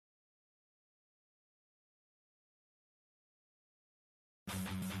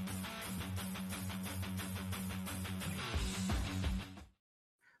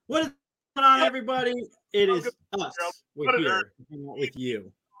What is going on, everybody? It is us. We're here with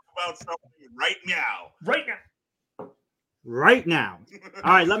you. About something right now. Right now.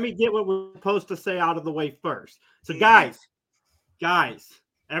 All right, let me get what we're supposed to say out of the way first. So, guys,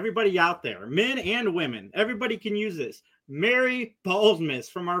 everybody out there, men and women, everybody can use this. Merry Ballsmas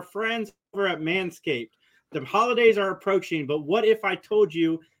from our friends over at Manscaped. The holidays are approaching, but what if I told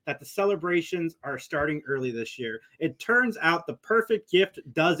you that the celebrations are starting early this year? It turns out the perfect gift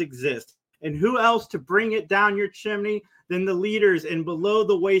does exist. And who else to bring it down your chimney than the leaders in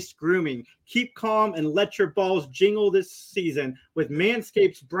below-the-waist grooming? Keep calm and let your balls jingle this season with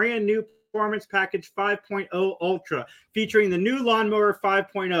Manscaped's brand new Performance Package 5.0 Ultra, featuring the new Lawnmower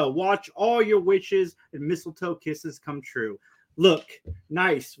 5.0. Watch all your wishes and mistletoe kisses come true. Look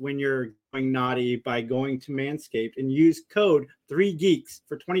nice when you're going naughty by going to Manscaped and use code 3Geeks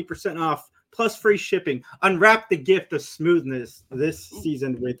for 20% off plus free shipping. Unwrap the gift of smoothness this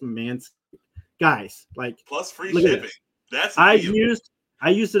season with Manscaped. Guys, like plus free shipping. That's I used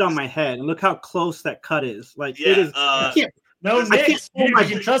it on my head, and look how close that cut is. Like it is. You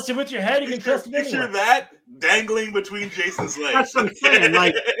can trust it with your head. You can trust it anywhere. Picture that dangling between Jason's legs. That's what I'm saying.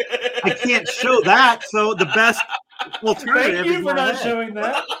 Like I can't show that. So the best alternative. Thank you for not showing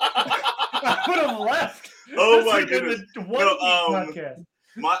that. I would have left. Oh my goodness!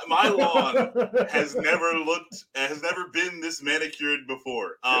 My lawn has never been this manicured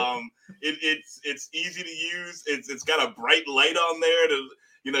before. It's easy to use. It's got a bright light on there to,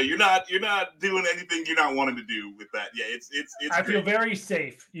 you're not doing anything you're not wanting to do with that. Yeah, it's I feel very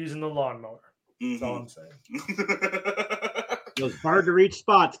safe using the lawnmower. That's all I'm saying. Those hard to reach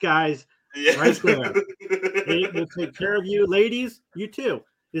spots, guys. Yeah. Right there. It will take care of you, ladies. You too.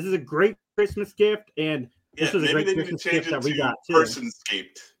 This is a great Christmas gift, and this was a great Christmas gift that we got too.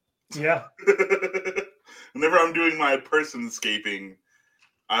 Personscaped. Yeah. Whenever I'm doing my personscaping,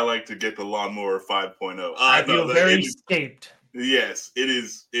 I like to get the Lawnmower 5.0. I feel very scaped. Yes, it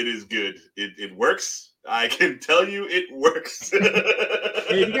is good. It works. I can tell you it works.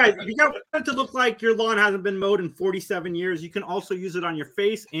 Hey, if you got it to look like your lawn hasn't been mowed in 47 years, you can also use it on your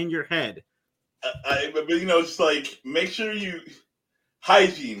face and your head. But it's like, make sure you...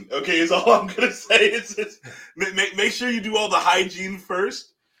 Hygiene, okay, is all I'm gonna say. It's make sure you do all the hygiene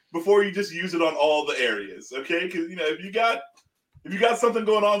first before you just use it on all the areas, okay? Because if you got something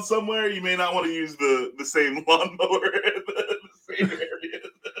going on somewhere, you may not want to use the same lawnmower in the same area.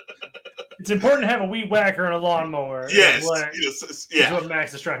 It's important to have a weed whacker and a lawnmower. Yes, That's what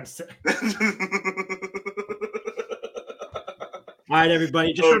Max is trying to say. All right,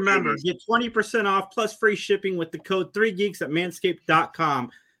 everybody, just remember, get 20% off plus free shipping with the code 3Geeks at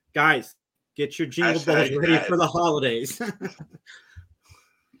manscaped.com. Guys, get your jingle balls ready for the holidays.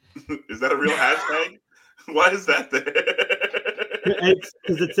 Is that a real hashtag? Why is that there?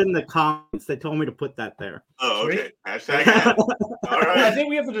 Because it's in the comments. They told me to put that there. Oh, okay. Hashtag. All right. I think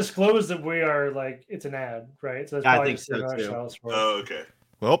we have to disclose that we are it's an ad, right? So that's I think so too. Oh, okay.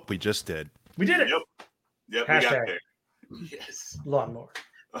 Well, we just did. We did it. Yep. Hashtag. We got there. Yes. Lawnmower.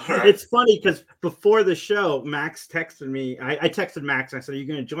 Right. It's funny because before the show, Max texted me. I texted Max and I said, "Are you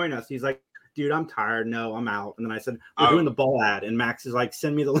going to join us?" He's like, "Dude, I'm tired. No, I'm out." And then I said, "We're doing the ball ad," and Max is like,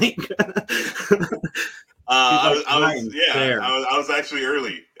 "Send me the link." I was actually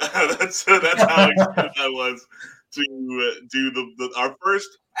early. that's how excited I was to do our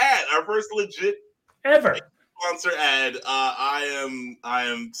first ad, our first legit ever sponsor ad. I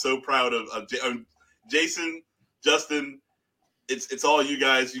am so proud of Jason, Justin. It's all you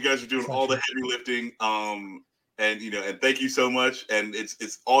guys. You guys are doing all the heavy lifting. And thank you so much. And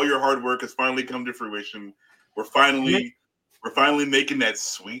it's all your hard work has finally come to fruition. We're finally making that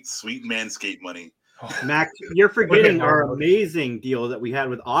sweet Manscaped money. Max, you're forgetting our amazing deal that we had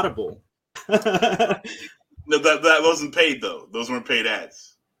with Audible. No, that wasn't paid though. Those weren't paid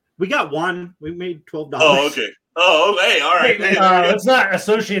ads. We got one. We made $12. Oh, okay. Oh, hey, all right. Let's not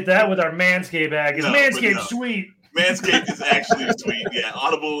associate that with our Manscaped ad. Because Manscaped's sweet. Manscaped is actually sweet. Yeah,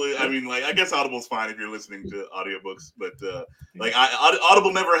 Audible. I mean, I guess Audible's fine if you're listening to audiobooks, but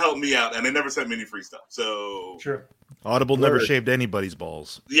Audible never helped me out, and they never sent me any free stuff. So sure. Audible never shaved anybody's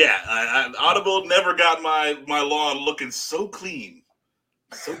balls. Yeah, Audible never got my lawn looking so clean,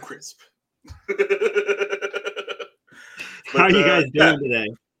 so crisp. How are you guys doing today?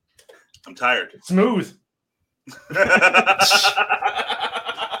 I'm tired. Smooth.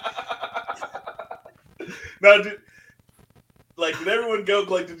 Now, did everyone go?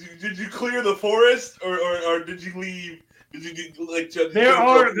 Did you clear the forest, or did you leave? Did you There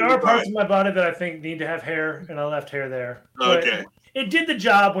are parts of my body that I think need to have hair, and I left hair there. Okay. It did the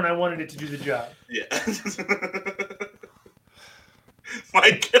job when I wanted it to do the job. Yeah.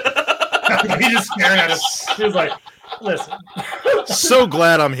 Mike. He's just staring at us. He was like, listen. So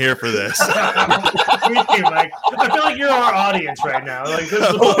glad I'm here for this. Me too, Mike. I feel like you're our audience right now. Like,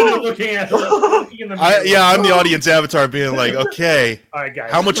 looking in the mirror. Yeah, I'm the audience avatar being like, okay, all right,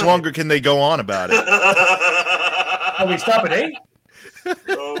 guys. how much longer can they go on about it? Are we stop at 8?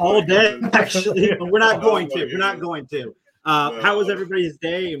 All day, actually. We're not going to. goodness. We're not going to. How was everybody's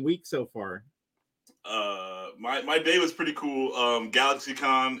day and week so far? My day was pretty cool.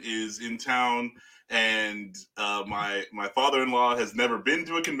 GalaxyCon is in town, and my father-in-law has never been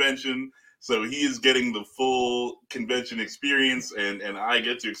to a convention, so he is getting the full convention experience, and I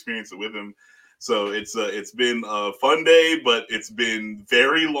get to experience it with him. So it's been a fun day, but it's been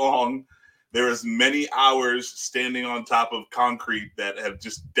very long. There is many hours standing on top of concrete that have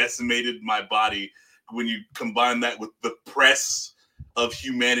just decimated my body. When you combine that with the press of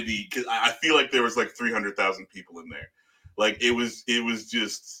humanity, because I feel like there was like 300,000 people in there. Like it was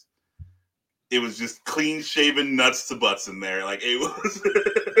just clean shaven nuts to butts in there. Like it was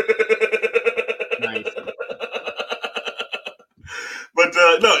Nice. But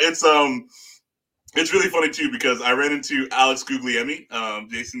no, it's really funny too, because I ran into Alex Guglielmi.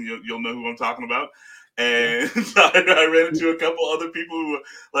 Jason, you'll know who I'm talking about. And I ran into a couple other people who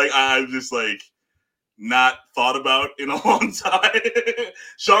like I've just like not thought about in a long time.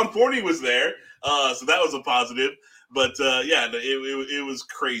 Sean Forney was there, so that was a positive. But yeah, it was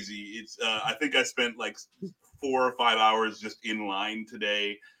crazy. It's I think I spent like 4 or 5 hours just in line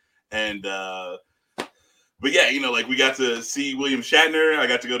today, and but yeah, like we got to see William Shatner. I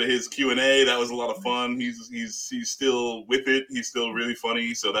got to go to his Q&A. That was a lot of fun. He's still with it. He's still really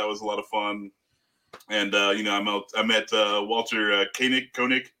funny. So that was a lot of fun. And I met Walter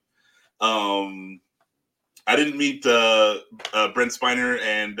Koenig. I didn't meet Brent Spiner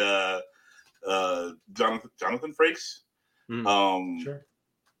and Jonathan Frakes. Sure.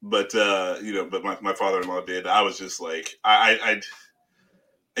 But but my father-in-law did. I was just like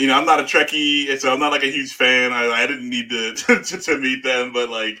I'm not a Trekkie, so I'm not like a huge fan. I didn't need to meet them, but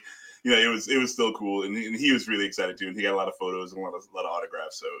like, it was still cool, and he was really excited too. And he got a lot of photos and a lot of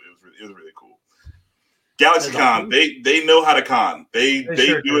autographs, so it was really cool. GalaxyCon, they know how to con. They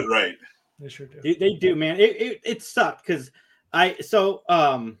sure do it right. They sure do. They do, man. It sucked because Mike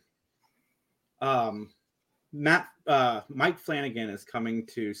Flanagan is coming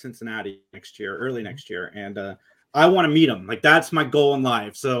to Cincinnati early next year, and I want to meet him. Like, that's my goal in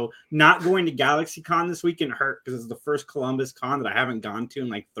life. So not going to GalaxyCon this weekend hurt because it's the first Columbus Con that I haven't gone to in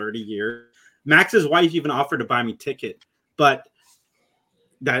like 30 years. Max's wife even offered to buy me a ticket, but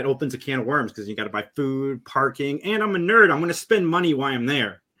that opens a can of worms because you got to buy food, parking, and I'm a nerd. I'm going to spend money while I'm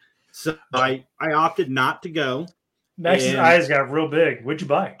there. So I opted not to go. Max's eyes got real big. What'd you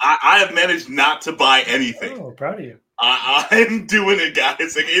buy? I have managed not to buy anything. Oh, proud of you. I'm doing it,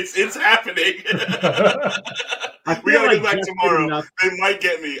 guys. Like, it's happening. We gotta go back tomorrow. They might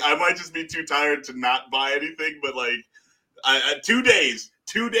get me. I might just be too tired to not buy anything. But like, 2 days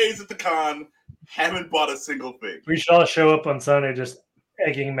at the con, haven't bought a single thing. We should all show up on Sunday, just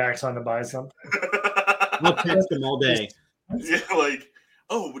egging Max on to buy something. I'll text him all day. Yeah, like,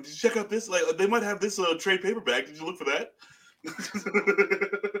 oh, did you check out this? Like, they might have this trade paperback. Did you look for that?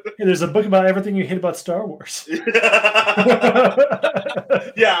 Hey, there's a book about everything you hate about Star Wars. Yeah,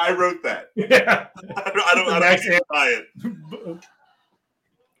 I wrote that. Yeah, I don't need to buy it.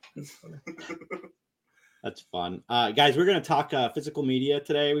 That's fun. Guys, we're going to talk physical media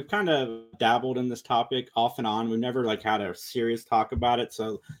today. We've kind of dabbled in this topic off and on. We've never had a serious talk about it.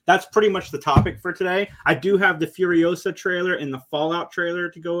 So that's pretty much the topic for today. I do have the Furiosa trailer and the Fallout trailer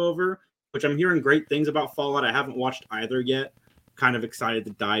to go over, which I'm hearing great things about Fallout. I haven't watched either yet. Kind of excited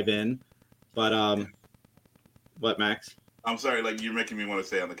to dive in. But what, Max? I'm sorry, like, you're making me want to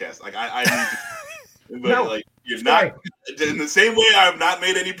stay on the cast. Like, I need to, but No, like, you're not in the same way. I have not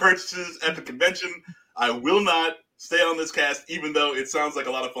made any purchases at the convention. I will not stay on this cast, even though it sounds like a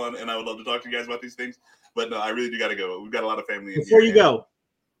lot of fun, and I would love to talk to you guys about these things. But no, I really do got to go. We've got a lot of family in Before here. you go,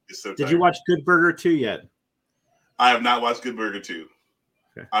 So did you watch Good Burger 2 yet? I have not watched Good Burger 2.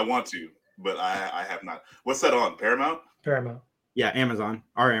 Okay. I want to, but I have not. What's that on? Paramount? Yeah, Amazon.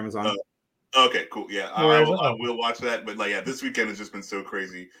 Our Amazon. Okay, cool. Yeah, I will watch that. But like, yeah, this weekend has just been so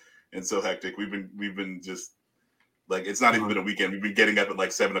crazy and so hectic. We've been just like, it's not even been a weekend. We've been getting up at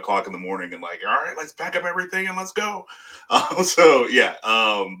like 7 o'clock in the morning and like, all right, let's pack up everything and let's go. So yeah,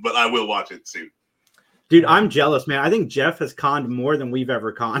 but I will watch it soon. Dude, I'm jealous, man. I think Jeff has conned more than we've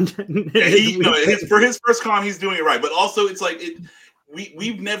ever conned. Yeah, for his first con, he's doing it right. But also, it's like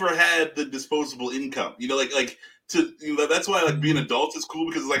we've never had the disposable income. That's why like being adults is cool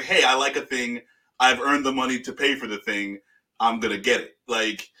because it's like, hey, I like a thing. I've earned the money to pay for the thing. I'm gonna get it.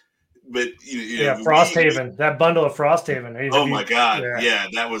 Frosthaven, that bundle of Frosthaven. Oh my god, yeah,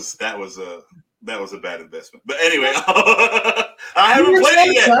 that was a bad investment. But anyway, I haven't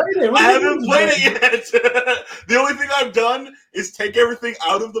played it yet. The only thing I've done is take everything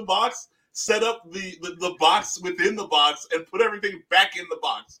out of the box, set up the box within the box, and put everything back in the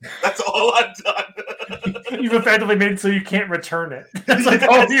box. That's all I've done. You've effectively made it so you can't return it. That's like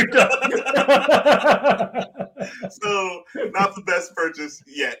all you've done. So, not the best purchase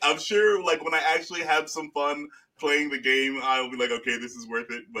yet. I'm sure, like, when I actually have some fun playing the game, I'll be like, okay, this is worth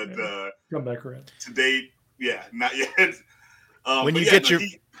it. But come back around. To date, not yet. When you get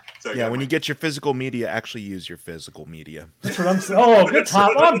your physical media, actually use your physical media. That's what I'm saying. Oh, good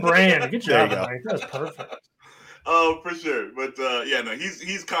top on brand. Good job, Mike. That was perfect. Oh, for sure. But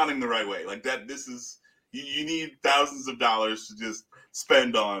he's conning the right way. Like that. This is you need thousands of dollars to just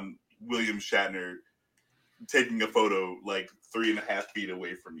spend on William Shatner taking a photo like 3.5 feet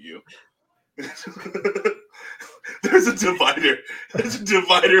away from you. There's a divider. There's a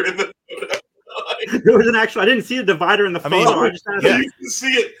divider in the photo. There was an actual. I didn't see the divider in the photo. You can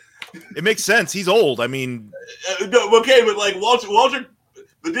see it. It makes sense. He's old. I mean, no, okay, but like Walter,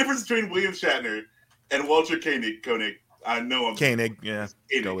 the difference between William Shatner and Walter Koenig, I know I'm Koenig, yeah,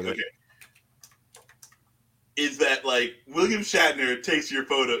 Koenig, go with okay. it. Is that like William Shatner takes a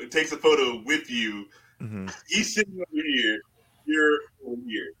photo with you? Mm-hmm. He's sitting over here, you're over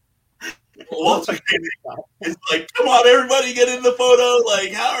here. Walter Koenig is like, come on, everybody, get in the photo.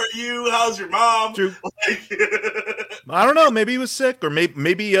 Like, how are you? How's your mom? True. Like, I don't know. Maybe he was sick, or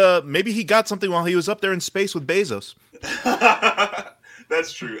maybe he got something while he was up there in space with Bezos.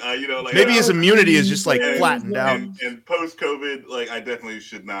 That's true. Maybe his immunity is just like flattened out. And post-COVID, like, I definitely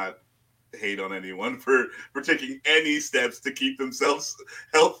should not hate on anyone for taking any steps to keep themselves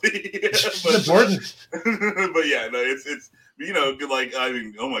healthy. It's important. But yeah, no, it's like, I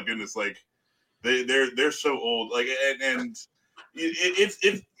mean, oh my goodness, like they're so old, like, and it's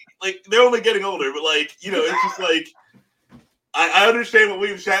like they're only getting older, but like, it's just like I understand what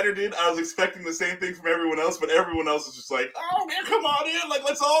William Shatner did. I was expecting the same thing from everyone else, but everyone else is just like, oh man, come on in, like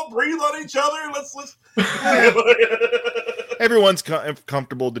let's all breathe on each other, let's. Everyone's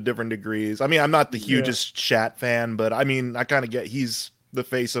comfortable to different degrees. I mean, I'm not the hugest Shat fan, but I mean, I kind of get he's the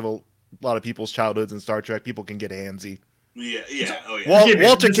face of a lot of people's childhoods in Star Trek. People can get handsy. Yeah. Oh yeah.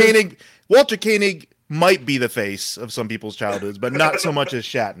 Walter Koenig might be the face of some people's childhoods, but not so much as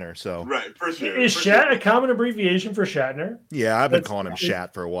Shatner. So right, for sure. Is Shat a common abbreviation for Shatner? Yeah, I've been calling him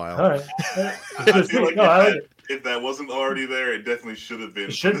Shat for a while. All right. I feel like if that wasn't already there, it definitely should have been.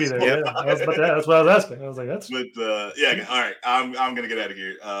 It should be there. Yeah, that's what I was asking. I was like, that's. But all right. I'm gonna get out of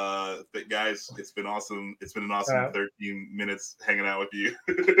here. But guys, it's been awesome. It's been an awesome 13 minutes hanging out with you.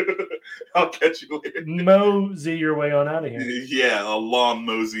 I'll catch you later. Mosey your way on out of here. Yeah, a long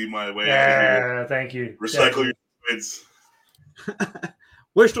mosey my way out of here. Thank you. Recycle your droids.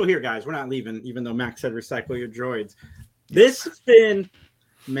 We're still here, guys. We're not leaving, even though Max said recycle your droids. This has been,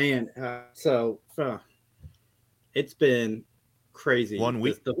 man. It's been crazy. 1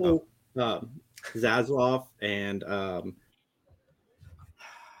 week. The whole Zaslav and Zaslav.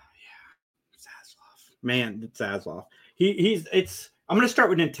 Man, it's Zaslav. I'm going to start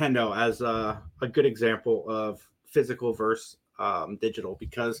with Nintendo as a good example of physical versus digital,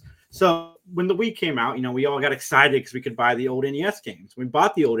 because when the Wii came out, we all got excited because we could buy the old NES games. We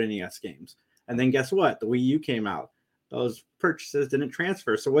bought the old NES games, and then guess what? The Wii U came out. Those purchases didn't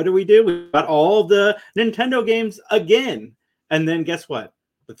transfer. So what do? We bought all the Nintendo games again, and then guess what?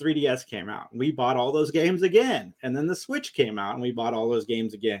 The 3DS came out. We bought all those games again, and then the Switch came out, and we bought all those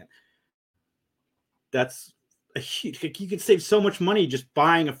games again. That's you could save so much money just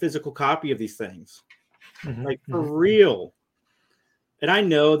buying a physical copy of these things, like for real. And I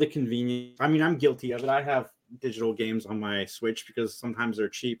know the convenience. I mean, I'm guilty of it. I have digital games on my Switch because sometimes they're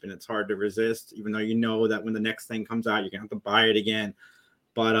cheap and it's hard to resist, even though that when the next thing comes out, you're gonna have to buy it again.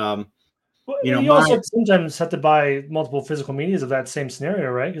 But you also sometimes have to buy multiple physical medias of that same scenario,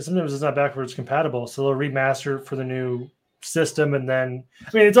 right? Because sometimes it's not backwards compatible, so they'll remaster it for the new system, and then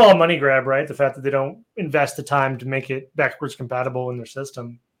it's all a money grab, right? The fact that they don't invest the time to make it backwards compatible in their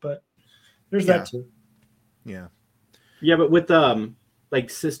system, but there's that too. Yeah, but with like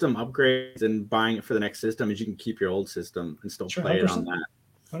system upgrades and buying it for the next system, is you can keep your old system and still play 100%. it on that.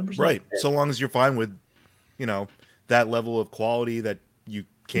 100%. Right. So long as you're fine with, that level of quality that you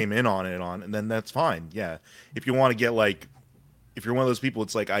came in on it on, and then that's fine. Yeah. If you want to get if you're one of those people,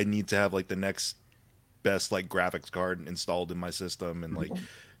 it's like I need to have like the next best like graphics card installed in my system and like,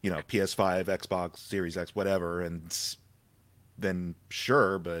 PS5, Xbox Series X, whatever, and then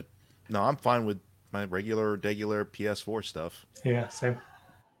sure, but no, I'm fine with my regular PS4 stuff. Yeah, same.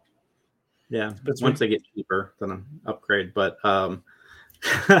 Yeah, But once they get cheaper, then I'm upgrade. But I'm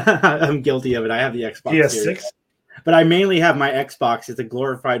guilty of it. I have the Xbox Series, but I mainly have my Xbox. It's a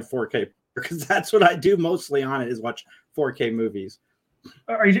glorified 4K because that's what I do mostly on it is watch 4K movies.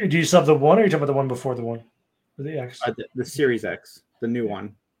 Do you still have the one, or are you talking about the one before the one? Or the X? The Series X, the new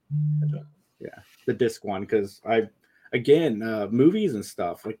one. Yeah, the disc one, because movies and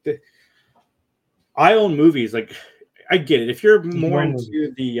stuff like I own movies. Like, I get it. If you're more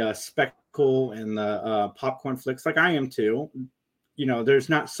into the spectacle and the popcorn flicks, like I am too, there's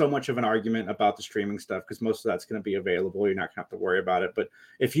not so much of an argument about the streaming stuff because most of that's going to be available. You're not going to have to worry about it. But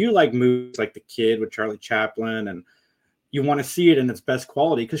if you like movies like The Kid with Charlie Chaplin and you want to see it in its best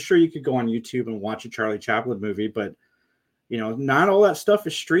quality, because sure, you could go on YouTube and watch a Charlie Chaplin movie, but not all that stuff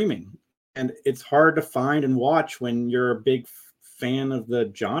is streaming. And it's hard to find and watch when you're a big fan of the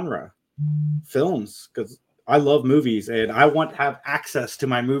genre films, because I love movies and I want to have access to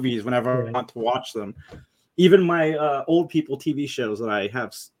my movies whenever I want to watch them. Even my old people TV shows that I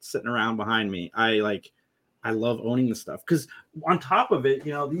have sitting around behind me, I love owning the stuff, because on top of it,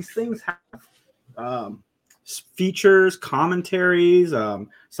 these things have features, commentaries.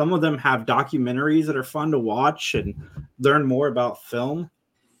 Some of them have documentaries that are fun to watch and learn more about film.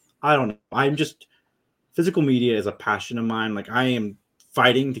 I don't know. Physical media is a passion of mine. Like, I am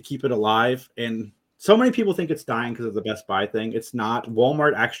fighting to keep it alive. And so many people think it's dying because of the Best Buy thing. It's not.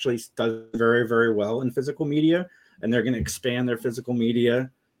 Walmart actually does very, very well in physical media, and they're going to expand their physical media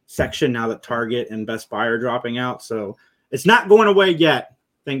section now that Target and Best Buy are dropping out. So it's not going away yet.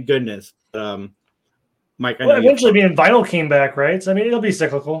 Thank goodness. Mike, eventually vinyl came back, right? So, I mean, it'll be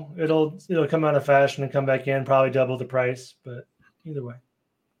cyclical. It'll come out of fashion and come back in, probably double the price, but either way.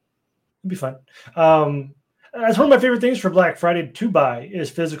 It'd be fun. That's one of my favorite things for Black Friday to buy is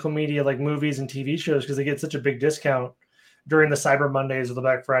physical media like movies and TV shows, because they get such a big discount during the Cyber Mondays or the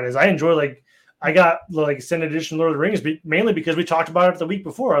Black Fridays. I enjoy, I got extended edition Lord of the Rings mainly because we talked about it the week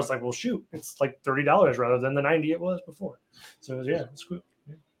before. I was like, well, shoot, it's like $30 rather than the $90 it was before. So yeah, it's cool.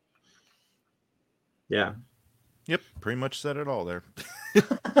 Yeah. Yep, pretty much said it all there.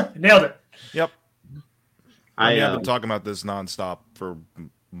 Nailed it. Yep. I've been talking about this nonstop for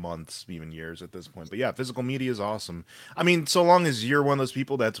months, even years at this point. But yeah, physical media is awesome. I mean, so long as you're one of those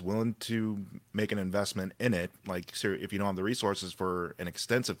people that's willing to make an investment in it, like if you don't have the resources for an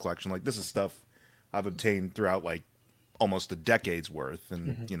extensive collection, like this is stuff I've obtained throughout almost a decade's worth.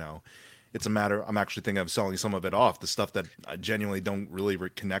 And, it's a matter, I'm actually thinking of selling some of it off, the stuff that I genuinely don't really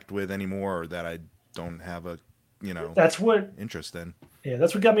connect with anymore, or that I don't have a that's what interest in. Yeah,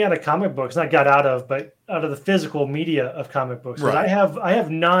 that's what got me out of comic books. Not got out of, but out of the physical media of comic books. Right. I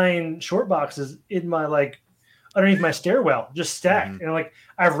have 9 short boxes in my underneath my stairwell, just stacked. And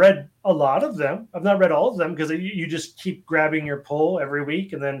I've read a lot of them. I've not read all of them because you just keep grabbing your pull every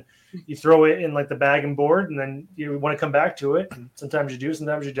week, and then you throw it in the bag and board, and then you want to come back to it. And sometimes you do,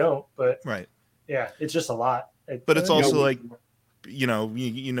 sometimes you don't. But right, yeah, it's just a lot. But it's also you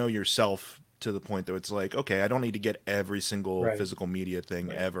know yourself to the point that it's okay, I don't need to get every single physical media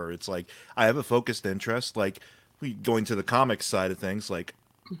thing ever. It's I have a focused interest, going to the comics side of things,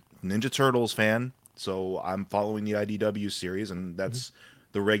 Ninja Turtles fan. So I'm following the IDW series, and that's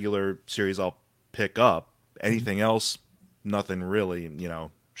the regular series I'll pick up. Anything else, nothing really,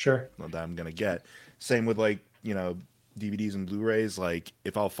 sure, that I'm going to get. Same with DVDs and Blu-rays.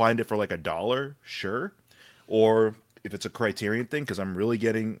 If I'll find it for $1, sure. Or if it's a Criterion thing, because I'm really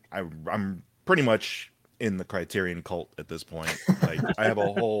I'm pretty much in the Criterion cult at this point. I have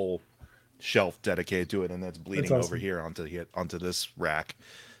a whole shelf dedicated to it, and that's bleeding over here onto this rack.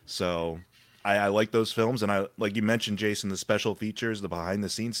 So I like those films, and I like you mentioned, Jason, the special features, the behind the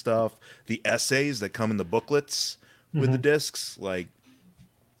scenes stuff, the essays that come in the booklets with the discs.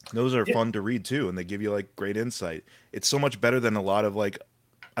 Those are fun to read too, and they give you great insight. It's so much better than a lot of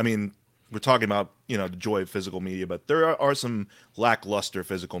we're talking about, the joy of physical media, but there are some lackluster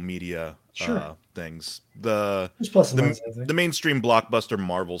physical media things. The mainstream blockbuster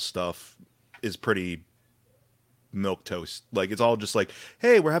Marvel stuff is pretty milquetoast. It's all just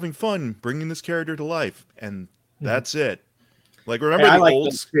hey, we're having fun bringing this character to life, and that's it. Remember the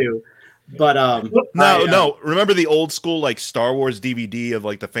old too. But no, remember the old school Star Wars DVD of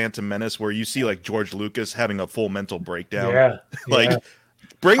the Phantom Menace, where you see George Lucas having a full mental breakdown? Yeah.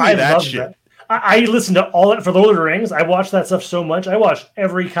 Bring me that shit. That. I listened to all that for Lord of the Rings. I watched that stuff so much. I watched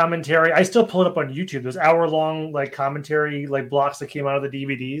every commentary. I still pull it up on YouTube. Those hour-long commentary blocks that came out of the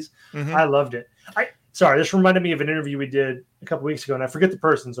DVDs. I loved it. Sorry, this reminded me of an interview we did a couple weeks ago, and I forget the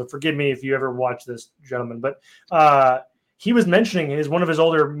person, so forgive me if you ever watch this, gentleman. But he was mentioning one of his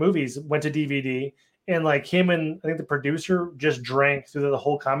older movies went to DVD, and like him and I think the producer just drank through the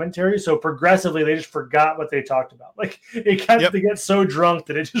whole commentary. So progressively, they just forgot what they talked about. Like they get so drunk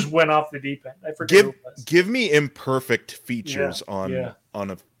that it just went off the deep end. I forget. Give me imperfect features on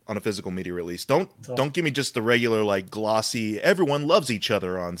a physical media release. Don't give me just the regular like glossy everyone loves each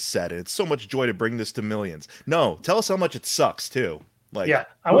other on set. It's so much joy to bring this to millions. No, tell us how much it sucks too. Like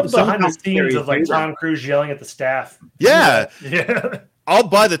I want the behind the scenes of like Tom Cruise yelling at the staff. Yeah. I'll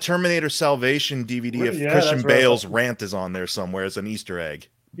buy the Terminator Salvation DVD if Christian Bale's rant is on there somewhere as an Easter egg.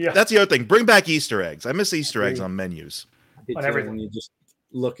 Yeah, that's the other thing. Bring back Easter eggs. I miss Easter eggs on menus. On everything. When you're just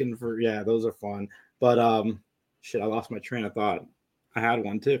looking for those are fun. But I lost my train of thought. I had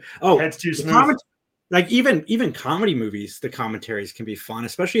one too. Oh, Head's too smooth. Like even comedy movies, the commentaries can be fun,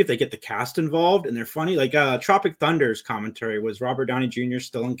 especially if they get the cast involved and they're funny. Like Tropic Thunder's commentary was Robert Downey Jr.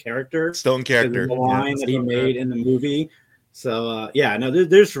 still in character. The line that he made in the movie. So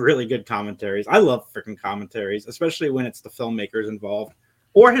there's really good commentaries. I love freaking commentaries, especially when it's the filmmakers involved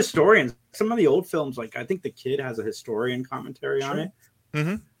or historians. Some of the old films, like I think The Kid has a historian commentary on it.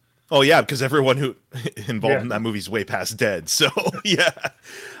 Mm-hmm. Oh yeah, because everyone who involved in that movie's way past dead. So yeah,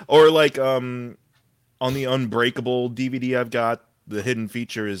 or like on the Unbreakable DVD I've got, the hidden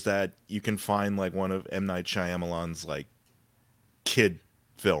feature is that you can find like one of M. Night Shyamalan's like kid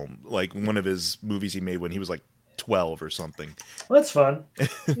film, like one of his movies he made when he was like 12 or something. Well, that's fun.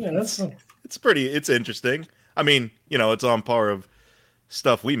 Yeah, that's fun. It's interesting. I mean, it's on par of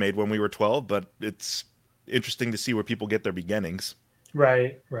stuff we made when we were 12, but it's interesting to see where people get their beginnings.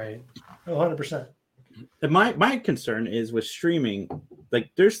 Right. 100%. And my concern is with streaming,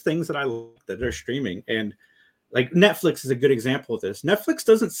 like there's things that I like that are streaming, and like Netflix is a good example of this. Netflix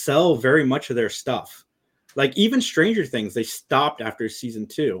doesn't sell very much of their stuff. Like even Stranger Things, they stopped after season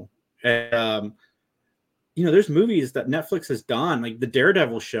 2. And there's movies that Netflix has done, like the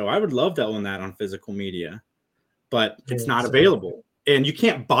Daredevil show. I would love to own that on physical media, but it's not available. And you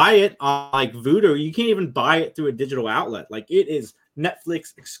can't buy it on like Vudu. You can't even buy it through a digital outlet. Like it is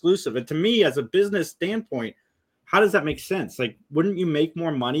Netflix exclusive. And to me, as a business standpoint, how does that make sense? Like, wouldn't you make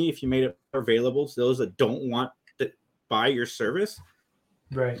more money if you made it available to those that don't want to buy your service?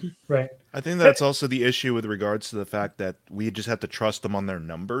 Right. I think that's also the issue with regards to the fact that we just have to trust them on their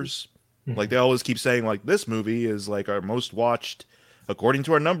numbers. Mm-hmm. Like they always keep saying, like this movie is like our most watched, according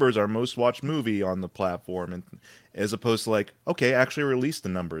to our numbers, our most watched movie on the platform, and as opposed to like, okay, actually release the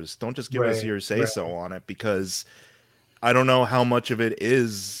numbers. Don't just give us your say so on it, because I don't know how much of it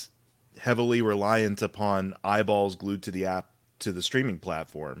is heavily reliant upon eyeballs glued to the app, to the streaming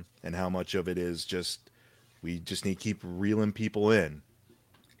platform, and how much of it is just we just need to keep reeling people in.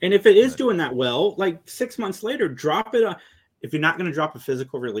 And if it is doing that well, like 6 months later, drop it. If you're not going to drop a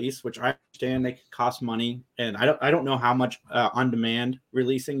physical release, which I understand they can cost money, and I don't know how much on-demand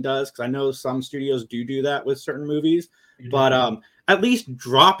releasing does, because I know some studios do that with certain movies, but at least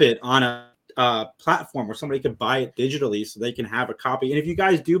drop it on a platform where somebody could buy it digitally so they can have a copy. And if you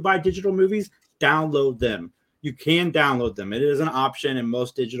guys do buy digital movies, download them. You can download them. It is an option in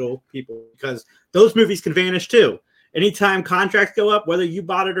most digital people, because those movies can vanish too. Anytime contracts go up, whether you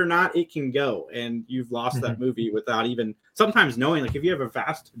bought it or not, it can go, and you've lost that movie without even sometimes knowing. Like if you have a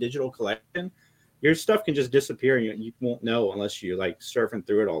vast digital collection, your stuff can just disappear, and you won't know unless you like surfing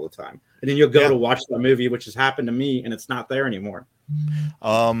through it all the time. And then you'll go to watch that movie, which has happened to me, and it's not there anymore.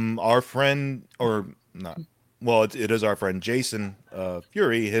 Our friend, or not, well, it is our friend Jason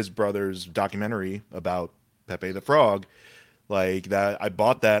Fury, his brother's documentary about Pepe the Frog. Like that, I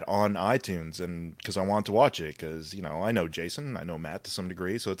bought that on iTunes, and because I wanted to watch it, because I know Jason, I know Matt to some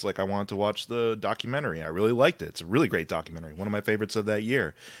degree, so it's like I wanted to watch the documentary. I really liked it. It's a really great documentary, one of my favorites of that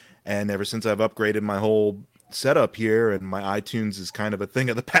year. And ever since I've upgraded my whole setup here, and my iTunes is kind of a thing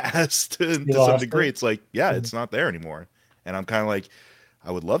of the past to some degree, it's like it's not there anymore. And I'm kind of like,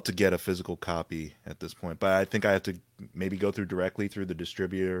 I would love to get a physical copy at this point, but I think I have to maybe go directly through the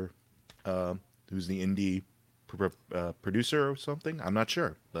distributor, who's the indie producer or something. I'm not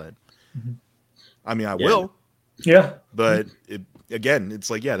sure, but I mean, I will. Yeah. But it's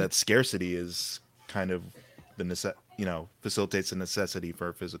like, that scarcity is kind of the facilitates the necessity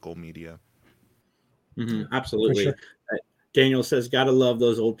for physical media. Mm-hmm. Absolutely. Sure. Daniel says, gotta love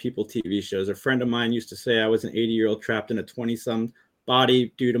those old people TV shows. A friend of mine used to say I was an 80-year-old trapped in a 20-some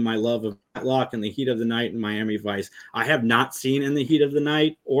body due to my love of Matlock and The Heat of the Night and Miami Vice. I have not seen In the Heat of the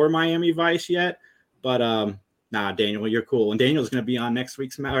Night or Miami Vice yet, but Daniel, you're cool. And Daniel's going to be on next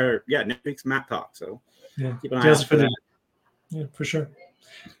week's Matt Talk. So keep an eye out for that. Yeah, for sure.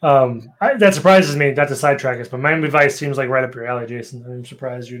 That surprises me. Not to sidetrack us, but Miami Vice seems like right up your alley, Jason. I'm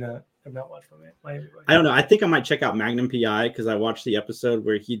surprised you have not watched Miami Vice. I don't know. I think I might check out Magnum PI because I watched the episode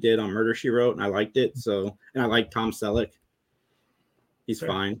where he did on Murder She Wrote, and I liked it. So, and I like Tom Selleck. He's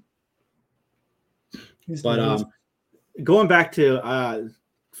fine. But going back to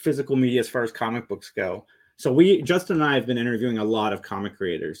physical media as far as comic books go, so Justin and I have been interviewing a lot of comic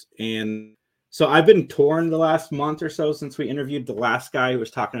creators, and so I've been torn the last month or so since we interviewed the last guy who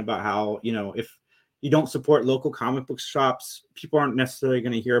was talking about how, if you don't support local comic book shops, people aren't necessarily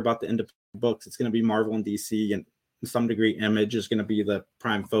going to hear about the independent books. It's going to be Marvel and DC, and to some degree Image is going to be the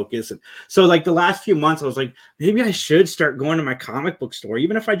prime focus. And so like the last few months I was like, maybe I should start going to my comic book store,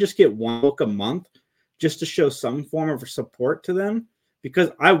 even if I just get one book a month, just to show some form of support to them, because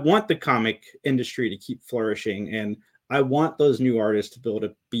I want the comic industry to keep flourishing, and I want those new artists to be able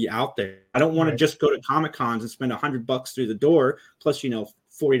to be out there. I don't want to just go to Comic Cons and spend $100 through the door, plus,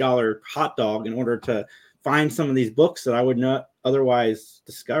 $40 hot dog in order to find some of these books that I would not otherwise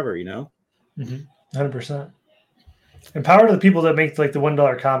discover, 100%. And power to the people that make like the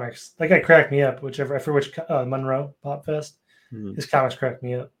 $1 comics. That guy cracked me up, I forget which Monroe Pop Fest. His comics cracked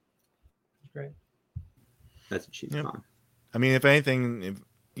me up. It's great. That's a cheap con. I mean, if anything,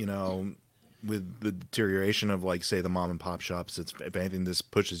 with the deterioration of like say the mom and pop shops, if anything, this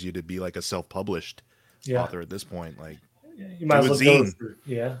pushes you to be like a self-published author at this point. Like you might as well go for,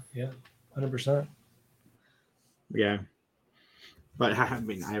 100%. Yeah, but I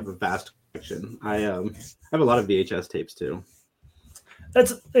have a vast collection. I have a lot of VHS tapes too.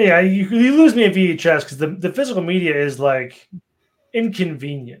 You lose me at VHS because the physical media is like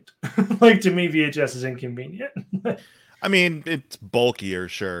inconvenient. Like to me, VHS is inconvenient. I mean, it's bulkier,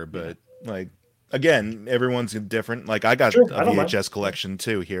 sure, but like again, everyone's different. Like I got a VHS collection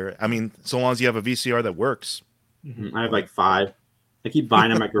too here. I mean, so long as you have a VCR that works. I have like 5. I keep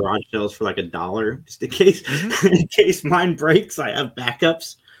buying them at garage sales for like $1, just in case mine breaks. I have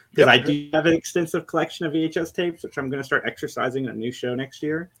backups because I do have an extensive collection of VHS tapes, which I'm going to start exercising in a new show next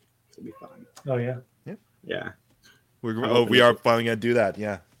year. It'll be fun. Oh yeah. We are finally going to do that.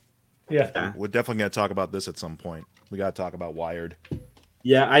 Yeah. We're definitely going to talk about this at some point. We got to talk about Wired.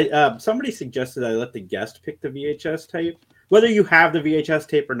 Yeah, somebody suggested I let the guest pick the VHS tape. Whether you have the VHS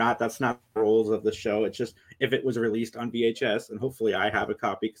tape or not, that's not the rules of the show. It's just if it was released on VHS, and hopefully I have a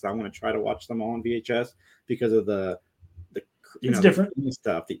copy because I want to try to watch them all on VHS because of the it's different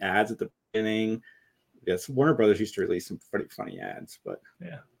stuff, the ads at the beginning. Yes, Warner Brothers used to release some pretty funny ads, but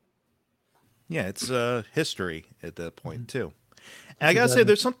it's history at that point too. And I gotta say,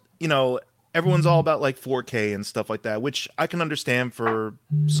 there's some, everyone's all about like 4K and stuff like that, which I can understand for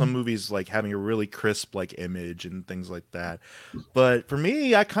some movies, like having a really crisp like image and things like that. But for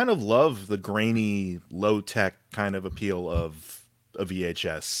me, I kind of love the grainy, low tech kind of appeal of a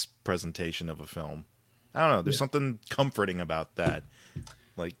VHS presentation of a film. I don't know. There's something comforting about that.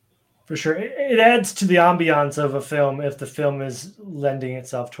 Like, for sure, it adds to the ambiance of a film if the film is lending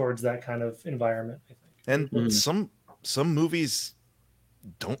itself towards that kind of environment, I think. And some movies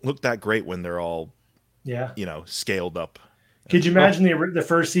don't look that great when they're all scaled up. Could you imagine the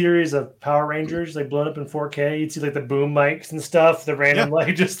first series of Power Rangers like blown up in 4K? You'd see like the boom mics and stuff, the random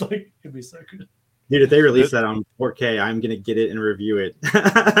it'd be so good. Dude, if they release that on 4K, I'm gonna get it and review it.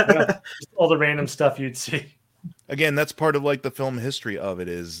 Just all the random stuff you'd see. Again, that's part of like the film history of it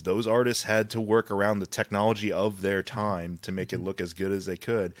is those artists had to work around the technology of their time to make it look as good as they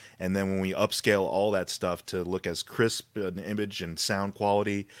could. And then when we upscale all that stuff to look as crisp an image and sound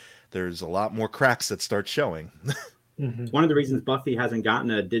quality, there's a lot more cracks that start showing. One of the reasons Buffy hasn't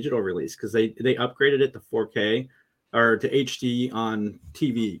gotten a digital release because they upgraded it to 4K or to HD on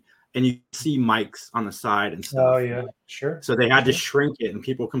TV. And you see mics on the side and stuff. Oh, yeah, sure. So they had to shrink it, and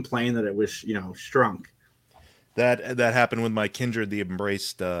people complained that it was, shrunk. That happened with my Kindred the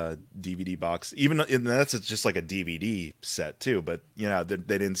Embraced DVD box. Even that's just like a DVD set too, but they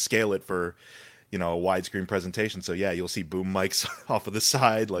didn't scale it for a widescreen presentation. So yeah, you'll see boom mics off of the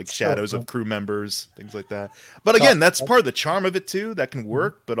side, like shadows of crew members, things like that. But again, that's part of the charm of it too. That can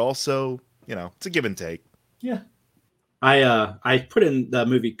work, but also it's a give and take. Yeah. I put in the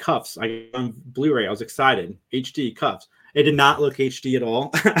movie Cuffs. On Blu-ray. I was excited. HD Cuffs. It did not look HD at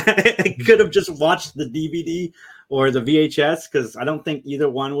all. I could have just watched the DVD or the VHS because I don't think either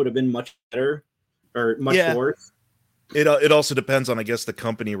one would have been much better or much worse. It also depends on, I guess, the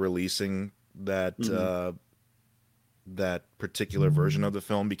company releasing that that particular version of the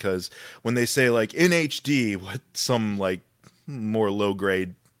film, because when they say like in HD, what some like more low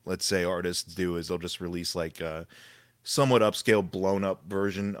grade, let's say, artists do is they'll just release like a somewhat upscale, blown up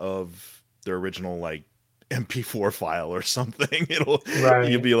version of their original like MP4 file or something. Right.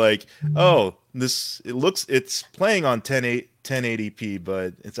 You'll be like, oh, it's playing on 1080p,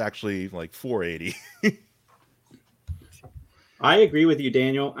 but it's actually like 480. I agree with you,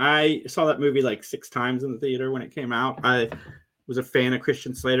 Daniel. I saw that movie like 6 times in the theater when it came out. I was a fan of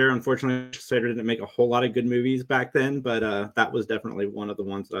Christian Slater. Unfortunately, Slater didn't make a whole lot of good movies back then, but that was definitely one of the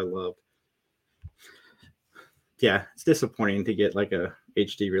ones that I loved. Yeah, it's disappointing to get like a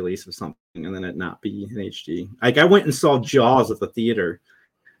HD release of something and then it not be in HD. Like I went and saw Jaws at the theater,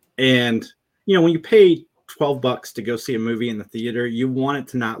 and when you pay $12 to go see a movie in the theater, you want it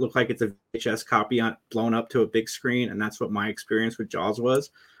to not look like it's a VHS copy blown up to a big screen, and that's what my experience with Jaws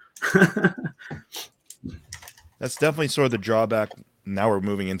was. That's definitely sort of the drawback. Now we're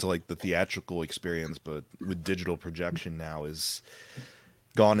moving into like the theatrical experience, but with digital projection now is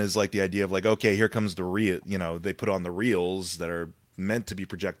gone is like the idea of like, okay, here comes the reel. They put on the reels that are meant to be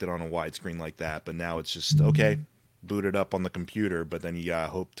projected on a widescreen like that, but now it's just okay, boot it up on the computer, but then you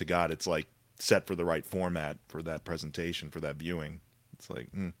gotta hope to God it's like set for the right format for that presentation, for that viewing. It's like,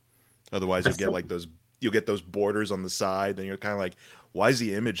 otherwise you'll get those borders on the side, and you're kind of like, why is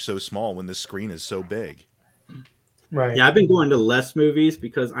the image so small when the screen is so big? Right. Yeah, I've been going to less movies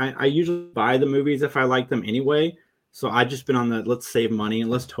because I usually buy the movies if I like them anyway. So I've just been on the let's save money.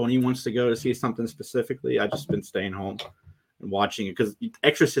 Unless Tony wants to go to see something specifically, I've just been staying home and watching it because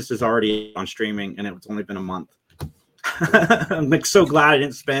Exorcist is already on streaming and it's only been a month. I'm like so glad I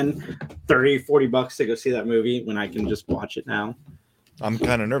didn't spend $30-$40 to go see that movie when I can just watch it now. I'm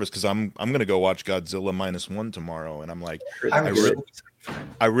kind of nervous because I'm gonna go watch Godzilla -1 tomorrow, and I'm like,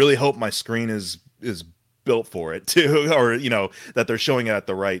 I really hope my screen is built for it too, or that they're showing it at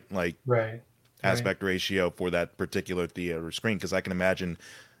the right aspect ratio for that particular theater screen, because I can imagine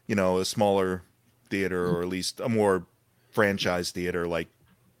a smaller theater, or at least a more franchise theater like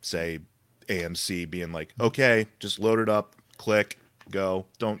say AMC being like, okay, just load it up, click, go,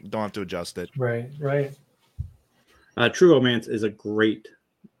 don't have to adjust it. Right. True Romance is a great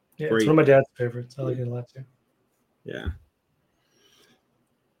it's one of my dad's favorites. I like it a lot too. Yeah,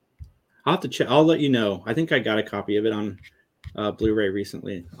 I'll have to check. I'll let you know. I think I got a copy of it on Blu-ray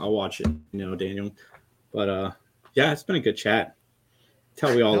recently. I'll watch it, Daniel. But yeah, it's been a good chat.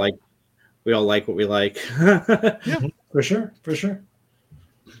 Tell we all like what we like. Yeah, for sure.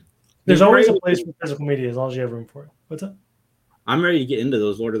 There's always a place for physical media as long as you have room for it. What's up? I'm ready to get into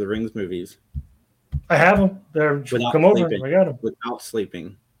those Lord of the Rings movies. I have them. Come over. I got them without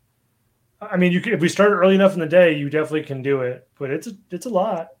sleeping. I mean, if we start early enough in the day, you definitely can do it. But it's a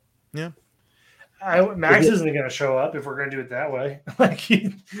lot. Yeah. Max isn't going to show up if we're going to do it that way.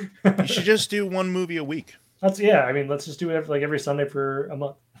 You should just do one movie a week. I mean, let's just do it every Sunday for a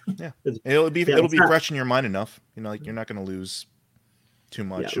month. Yeah, it'll be fresh in your mind enough. You're not going to lose too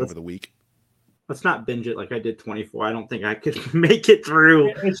much over the week. Let's not binge it like I did 24. I don't think I could make it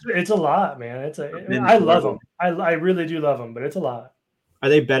through. It's a lot, man. I love them. I really do love them, but it's a lot. Are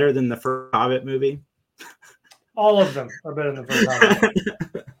they better than the first Hobbit movie? All of them are better than the first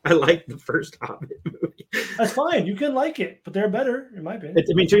Hobbit. I like the first Hobbit movie. That's fine. You can like it, but they're better, in my opinion.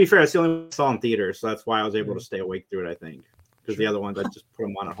 To be fair, it's the only one I saw in theaters, so that's why I was able to stay awake through it, I think. Because the other ones, I just put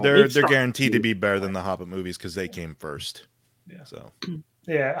them on at home. They're guaranteed to be better than the Hobbit movies because they came first. Yeah. So.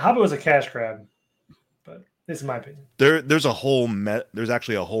 Yeah, Hobbit was a cash grab, but it's my opinion. There's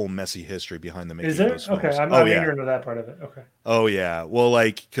actually a whole messy history behind the making. Is there? Of those films. Okay, I'm not ignorant of that part of it. Okay. Oh yeah, well,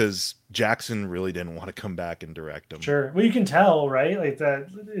 because Jackson really didn't want to come back and direct them. Sure. Well, you can tell, right? Like that.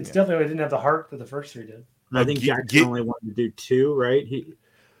 It's definitely didn't have the heart that the first three did. I think Jackson only wanted to do 2, right?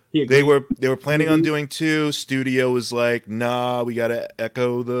 They were planning on doing 2. Studio was like, nah, we got to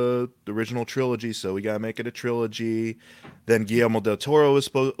echo the original trilogy, so we got to make it a trilogy. Then Guillermo del Toro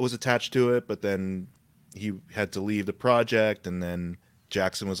was attached to it, but then he had to leave the project, and then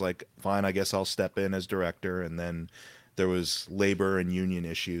Jackson was like, fine, I guess I'll step in as director. And then there was labor and union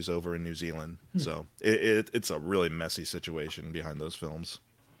issues over in New Zealand. So it's a really messy situation behind those films.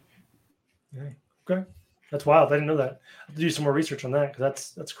 Okay. That's wild. I didn't know that. I'll have to do some more research on that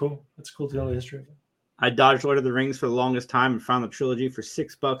because that's cool. That's cool to know the history of it. I dodged Lord of the Rings for the longest time and found the trilogy for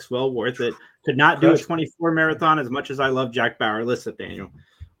 $6. Well worth it. Could not do a 24 marathon as much as I love Jack Bauer. Listen, Daniel,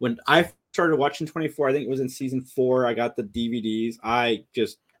 when I started watching 24, I think it was in season 4. I got the DVDs. I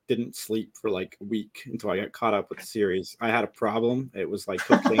just didn't sleep for like a week until I got caught up with the series. I had a problem. It was like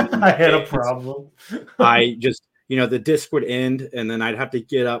cocaine. I had a problem. I just, the disc would end and then I'd have to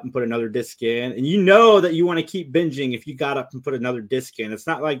get up and put another disc in. And that you want to keep binging if you got up and put another disc in. It's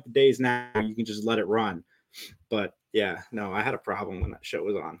not like the days now you can just let it run. But yeah, no, I had a problem when that show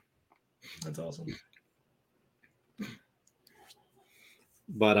was on. That's awesome.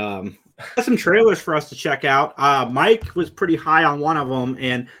 But got some trailers for us to check out. Mike was pretty high on one of them,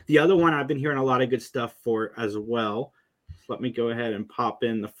 and the other one I've been hearing a lot of good stuff for as well. So let me go ahead and pop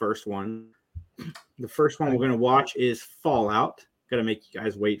in the first one. The first one we're going to watch is Fallout. Got to make you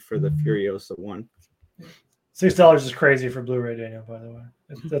guys wait for the Furiosa one. $6 is crazy for Blu-ray, Daniel, by the way.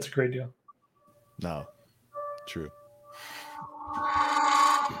 That's a great deal. No, true.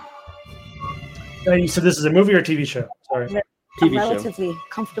 You said this is a movie or TV show? Sorry. TV relatively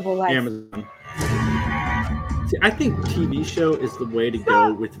comfortable life. Amazon. See, I think TV show is the way to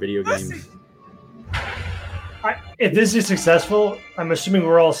go with video games. If this is successful, I'm assuming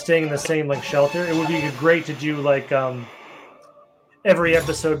we're all staying in the same like shelter. It would be great to do like every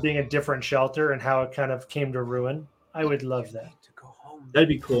episode being a different shelter and how it kind of came to ruin. I would love that. That'd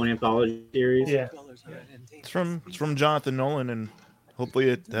be cool, an anthology series. Yeah. It's from Jonathan Nolan, and hopefully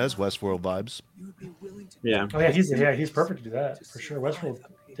it has Westworld vibes. Yeah. Oh yeah, he's perfect to do that for sure. Westworld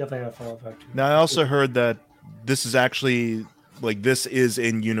definitely have a follow-up too. Now I also heard that this is actually like this is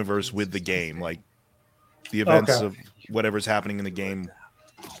in universe with the game, like the events of whatever's happening in the game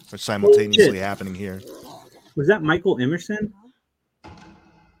are simultaneously happening here. Was that Michael Emerson?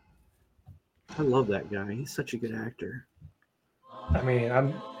 I love that guy. He's such a good actor. I mean,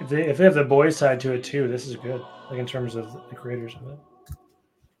 if they have the boys side to it too, this is good. Like in terms of the creators of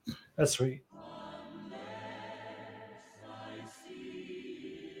it, that's sweet.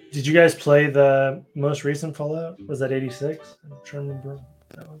 Did you guys play the most recent Fallout? Was that 86? I'm trying to remember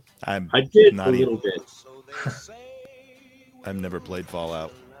that one. I did a little bit. I've never played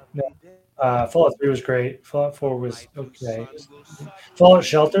Fallout. No. Fallout 3 was great. Fallout 4 was okay. Fallout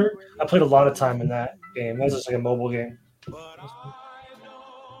Shelter, I played a lot of time in that game. That was just like a mobile game.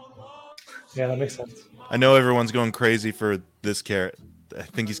 Yeah, that makes sense. I know everyone's going crazy for this character. I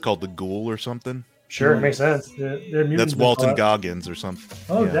think he's called the Ghoul or something. Sure, it makes sense. They're That's Walton Goggins or something.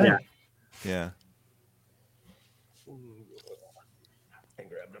 Oh, yeah. dang. Yeah.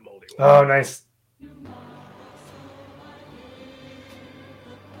 Oh, nice.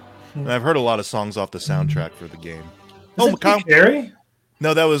 And I've heard a lot of songs off the soundtrack for the game. Is it Keith Carey?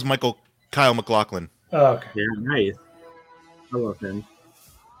 No, that was Kyle MacLachlan. Oh, okay. Yeah, nice. I love him.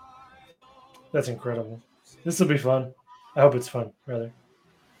 That's incredible. This will be fun. I hope it's fun, rather.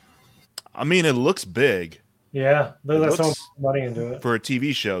 I mean, it looks big. Yeah, there's so much money into it. For a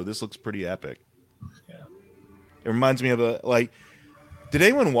TV show, this looks pretty epic. Yeah. It reminds me of did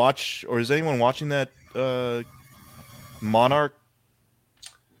anyone watch, or is anyone watching that Monarch?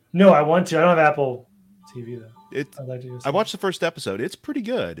 No, I want to. I don't have Apple TV, though. I watched the first episode. It's pretty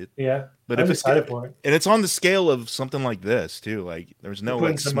good. But I'm excited for it. And it's on the scale of something like this, too. Like, there's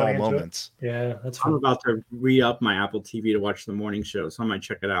no small moments. Yeah, that's fun. I'm about to re-up my Apple TV to watch the morning show, so I might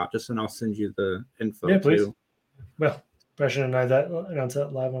check it out. And I'll send you the info, yeah, please. too. Well, I should announce that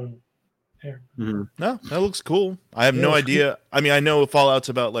live on air. Mm-hmm. No, that looks cool. I have no idea. Cool. I mean, I know Fallout's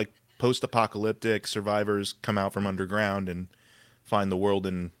about, like, post-apocalyptic survivors come out from underground and find the world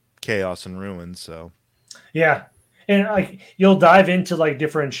in chaos and ruin, so... Yeah, and like you'll dive into like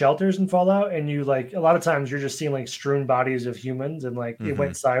different shelters in Fallout, and you like a lot of times you're just seeing like strewn bodies of humans, and like it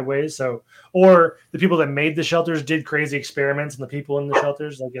went sideways. So, or the people that made the shelters did crazy experiments, and the people in the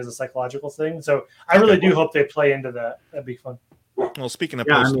shelters like as a psychological thing. So, I really do hope they play into that. That'd be fun. Well, speaking of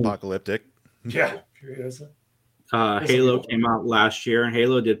post-apocalyptic, Halo came out last year, and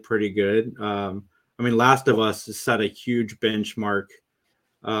Halo did pretty good. I mean, Last of Us has set a huge benchmark.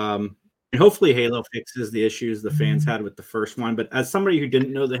 And hopefully Halo fixes the issues the fans had with the first one. But as somebody who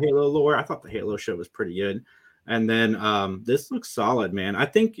didn't know the Halo lore, I thought the Halo show was pretty good. And then this looks solid, man. I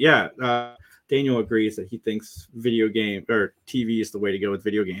think, Daniel agrees that he thinks video game or TV is the way to go with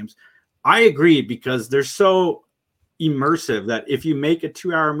video games. I agree because they're so immersive that if you make a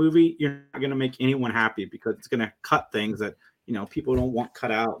 2-hour movie, you're not going to make anyone happy because it's going to cut things that, people don't want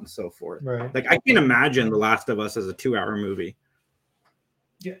cut out and so forth. Right. Like I can't imagine The Last of Us as a 2-hour movie.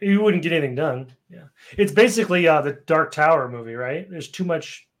 Yeah, you wouldn't get anything done. Yeah, it's basically the Dark Tower movie, right? There's too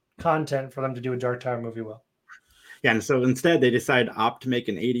much content for them to do a Dark Tower movie well. Yeah, and so instead they decided to opt to make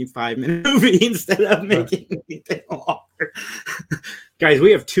an 85-minute movie instead of making anything longer. Guys,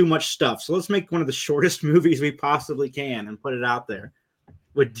 we have too much stuff, so let's make one of the shortest movies we possibly can and put it out there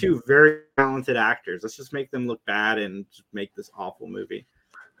with two very talented actors. Let's just make them look bad and just make this awful movie.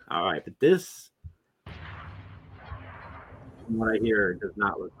 All right, but this... what I hear does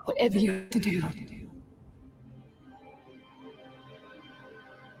not look whatever you have to do,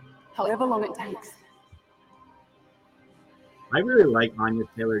 however long it takes. I really like Anya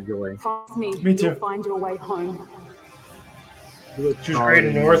Taylor-Joy. Trust me, Me too. You'll find your way home. She was great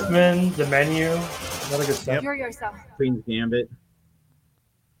in Northman, The Menu, a lot of good stuff. Furiosa. Queen's Gambit.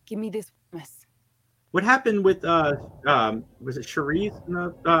 Give me this promise. What happened with was it Charisse?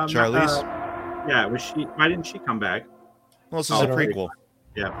 Charlize? Yeah, was she? Why didn't she come back? Well, this is a prequel.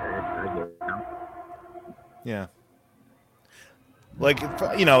 Yeah, I get it now. Yeah. Like,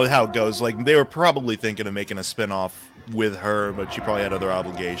 you know how it goes. Like, they were probably thinking of making a spin-off with her, but she probably had other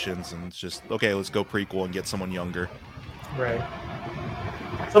obligations, and it's just, okay, let's go prequel and get someone younger. Right.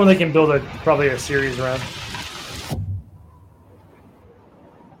 Someone they can build probably a series around.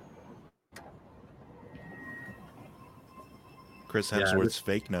 Chris Hemsworth's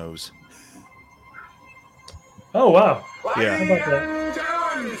fake nose. Oh, wow. Yeah. How about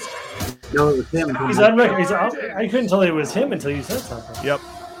that? No, it was him. I couldn't tell it was him until you said something. Yep.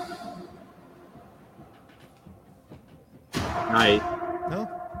 Nice. No.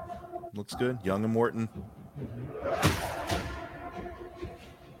 Looks good. Young and Morton.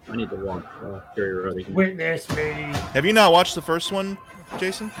 I need to watch Fury Road again. Witness me. Have you not watched the first one,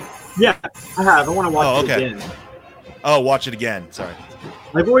 Jason? Yeah, I have. I want to watch it again. Oh, watch it again. Sorry.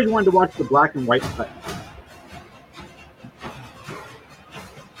 I've always wanted to watch the black and white cut.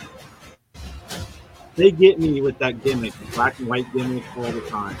 They get me with that gimmick, the black and white gimmick all the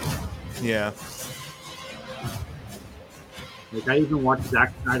time. Yeah. Like I even watch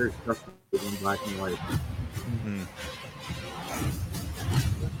Zack Snyder's stuff in black and white. Mm-hmm.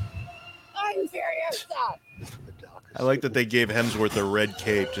 I'm serious. I like that they gave Hemsworth a red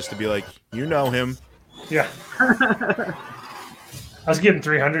cape just to be like, you know him. Yeah. I was getting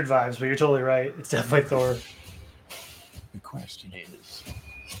 300 vibes, but you're totally right. It's definitely Thor. The question is,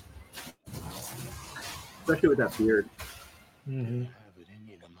 Especially with that beard. Mm-hmm. have it in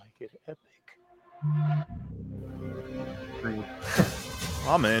you to make it epic.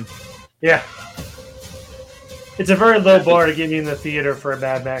 I'm in. Yeah. It's a very low bar to get me in the theater for a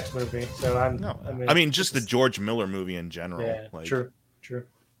Mad Max movie. So I mean, just the George Miller movie in general. Yeah, like, true.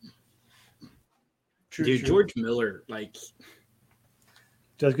 Dude, George Miller, like,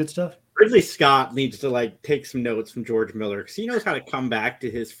 does good stuff. Ridley Scott needs to like take some notes from George Miller because he knows how to come back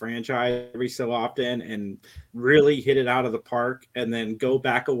to his franchise every so often and really hit it out of the park, and then go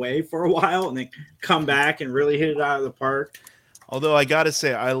back away for a while and then come back and really hit it out of the park. Although I gotta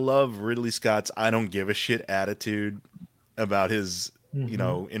say, I love Ridley Scott's I don't give a shit attitude about his, you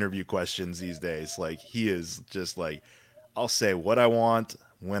know, interview questions these days. Like, he is just like, I'll say what I want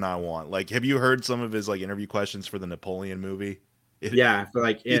when I want. Like, have you heard some of his like interview questions for the Napoleon movie? Yeah, for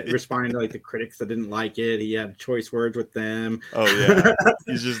like responding to like the critics that didn't like it. He had choice words with them. Oh yeah,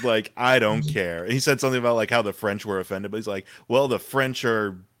 he's just like, I don't care. And he said something about like how the French were offended, but he's like, well, the French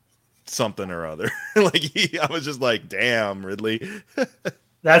are something or other. Like I was just like, damn, Ridley.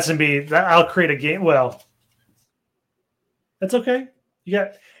 That's gonna be that. I'll create a game. Well, that's okay.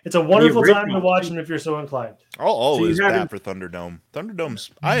 It's a wonderful time to watch them if you're so inclined. I'll always bat for Thunderdome. Thunderdome's.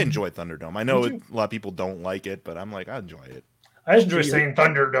 I enjoy Thunderdome. I know a lot of people don't like it, but I'm like, I enjoy it. I just enjoy saying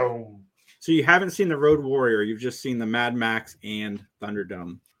Thunderdome. So you haven't seen the Road Warrior. You've just seen the Mad Max and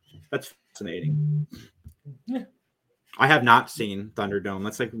Thunderdome. That's fascinating. Yeah. I have not seen Thunderdome.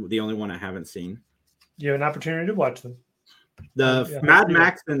 That's like the only one I haven't seen. You have an opportunity to watch them. The Mad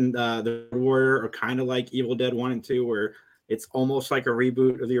Max and the Road Warrior are kind of like Evil Dead 1 and 2, where it's almost like a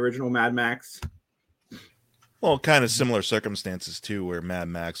reboot of the original Mad Max. Well, kind of similar circumstances too, where Mad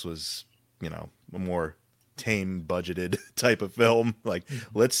Max was, you know, a more tame budgeted type of film. Like,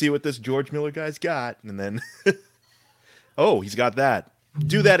 let's see what this George Miller guy's got, and then oh, he's got that.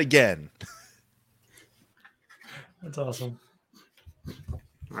 Do that again. That's awesome. All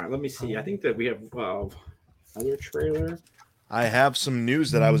right, let me see. I think that we have other trailer. I have some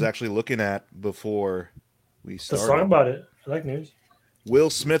news that I was actually looking at before we started. Let's talk about it. I like news. Will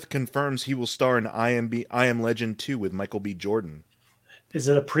Smith confirms he will star in I Am Legend 2 with Michael B. Jordan. Is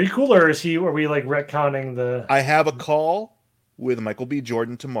it a prequel, or are we like retconning the... I have a call with Michael B.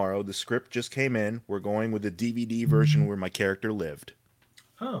 Jordan tomorrow. The script just came in. We're going with the DVD version where my character lived.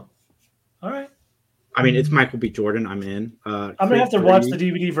 Oh, all right. I mean, it's Michael B. Jordan. I'm in. I'm going to have to watch the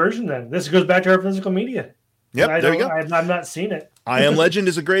DVD version then. This goes back to our physical media. Yep, there you go. I've not seen it. I Am Legend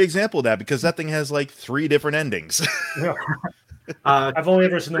is a great example of that because that thing has like 3 different endings. Yeah. I've only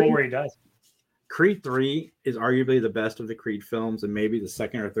ever seen the one where he dies. Creed 3 is arguably the best of the Creed films and maybe the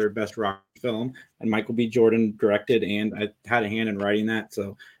second or third best rock film. And Michael B. Jordan directed, and I had a hand in writing that.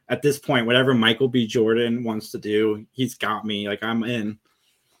 So at this point, whatever Michael B. Jordan wants to do, he's got me. Like, I'm in.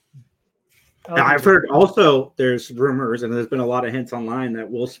 I've heard also there's rumors, and there's been a lot of hints online that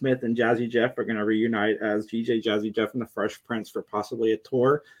Will Smith and Jazzy Jeff are going to reunite as GJ Jazzy Jeff and the Fresh Prince for possibly a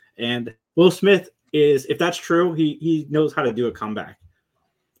tour. And Will Smith is, if that's true, he knows how to do a comeback,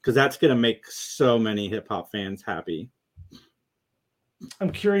 because that's going to make so many hip hop fans happy.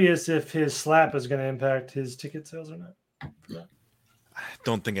 I'm curious if his slap is going to impact his ticket sales or not. I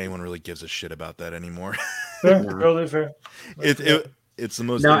don't think anyone really gives a shit about that anymore. Fair, totally fair. It's the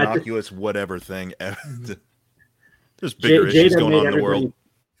most innocuous whatever thing ever. Mm-hmm. There's bigger issues going on in the world.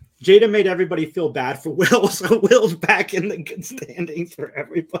 Jada made everybody feel bad for Will, so Will's back in the good standings for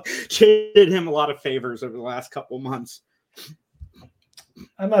everybody. Jada did him a lot of favors over the last couple months.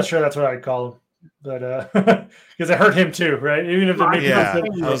 I'm not sure that's what I'd call him, but because it hurt him too, right? Even if it made I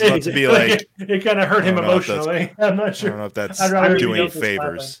was about to be like, it kind of hurt him emotionally. I'm not sure. I don't know if that's doing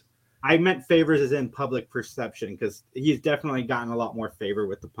favors. I meant favors as in public perception, because he's definitely gotten a lot more favor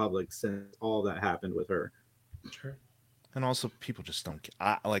with the public since all that happened with her. Sure. And also, people just don't.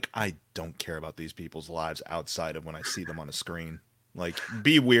 I don't care about these people's lives outside of when I see them on a screen. Like,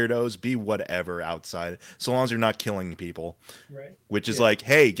 be weirdos, be whatever outside, so long as you're not killing people. Right. Which is like,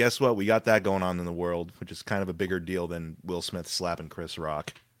 hey, guess what? We got that going on in the world, which is kind of a bigger deal than Will Smith slapping Chris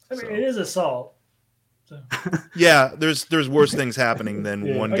Rock. I mean, it is assault. So. Yeah, there's worse things happening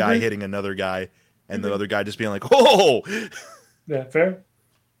than one guy hitting another guy, and the other guy just being like, "Oh." Yeah, fair.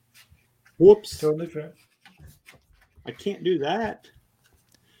 Whoops. Totally fair. I can't do that.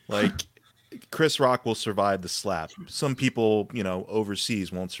 Like, Chris Rock will survive the slap. Some people,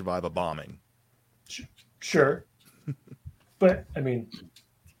 overseas won't survive a bombing. Sure. But, I mean,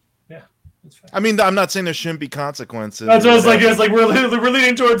 yeah, that's fine. I mean, I'm not saying there shouldn't be consequences. That's what I was like. It's like we're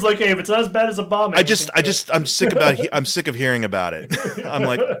leaning towards like, hey, if it's not as bad as a bombing. I'm sick of hearing about it. I'm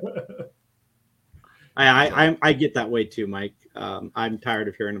like, I get that way too, Mike. I'm tired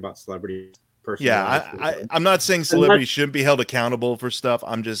of hearing about celebrities. Yeah, I'm not saying celebrities shouldn't be held accountable for stuff.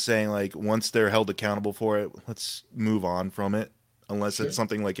 I'm just saying, like, once they're held accountable for it, let's move on from it. Unless it's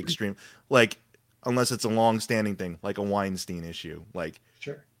something like extreme, like unless it's a long-standing thing, like a Weinstein issue. Like,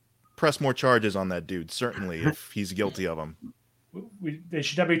 press more charges on that dude. Certainly, if he's guilty of them. They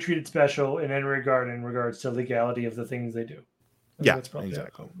should not be treated special in any regard in regards to legality of the things they do. That's probably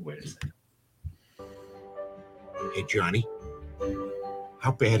exactly. Wait a second. Hey, Johnny.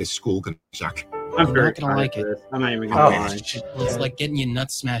 How bad is school gonna suck? I'm not gonna like it. I'm not even gonna lie. It's like getting your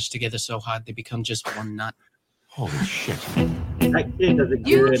nuts smashed together so hard they become just one nut. Holy shit. That kid does a good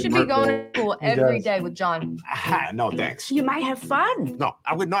You should be going Marvel. to school every day with John. No, thanks. You might have fun. No,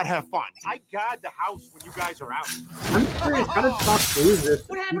 I would not have fun. I guard the house when you guys are out. I'm curious, how did Fox lose this?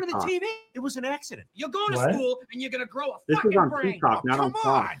 What happened to the TV? It was an accident. You're going to school and you're gonna grow a This fucking is on brain. Peacock, not on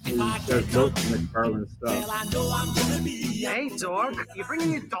Fox. There's both McFarlane stuff. Hey, dog. You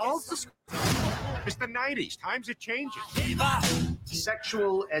bringing your dolls to school? It's the 90s. Times are changing.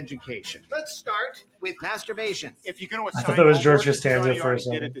 Sexual education. Let's start with masturbation. If you're going to I assign thought that was George homework, Costanza Johnny for a already did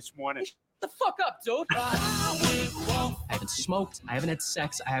second. it this morning. The fuck up, dude. I haven't smoked. I haven't had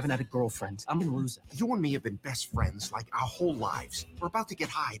sex. I haven't had a girlfriend. I'm a loser. You and me have been best friends like our whole lives. We're about to get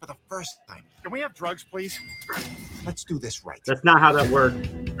high for the first time. Can we have drugs, please? Let's do this right. That's not how that works.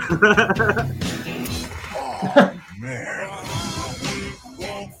 Oh, man.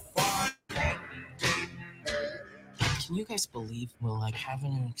 Can you guys believe we're like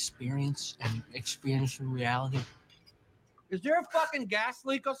having an experience and experiencing reality? Is there a fucking gas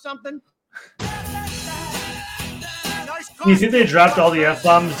leak or something? You think they dropped all the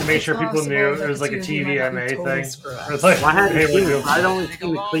F-bombs to make sure people knew it was like a TVMA thing? It's like, I hadn't hey, seen we're it. I'd only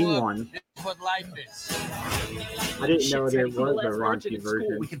seen the clean one. What life is. I didn't know there was a raunchy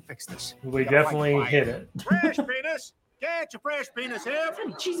version. We can fix this. We definitely hit it. Fresh penis. Get your fresh penis here.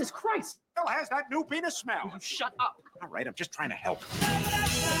 Jesus Christ. Still has that new penis smell. Shut up. All right, I'm just trying to help.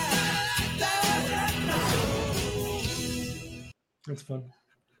 That's fun.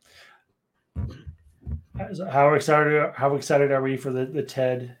 How excited are we for the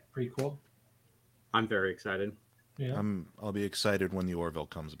Ted prequel? I'm very excited. Yeah. I'll be excited when the Orville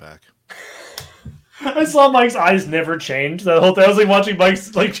comes back. I saw Mike's eyes never change that whole thing. I was like watching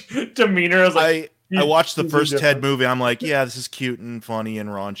Mike's like demeanor. I was like, I watched the first Ted movie. I'm like, yeah, this is cute and funny and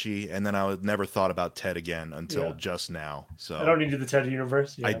raunchy, and then I never thought about Ted again until just now. So I don't need the Ted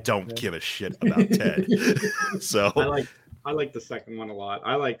universe. I don't give a shit about Ted. So I like the second one a lot.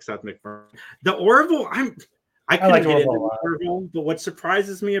 I like Seth MacFarlane. The Orville, I couldn't like get into Orville the Orville, but what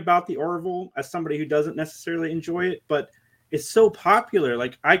surprises me about the Orville, as somebody who doesn't necessarily enjoy it, but it's so popular.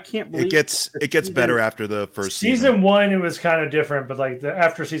 Like, I can't believe it gets better after the first season one. It was kind of different, but like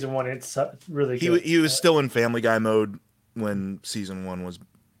after season one, it's really good. He was still in Family Guy mode when season one was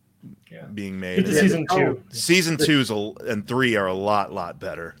being made. Season two. Season 2 and 3 are a lot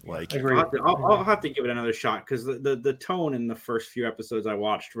better. Like, I'll have to give it another shot, because the tone in the first few episodes I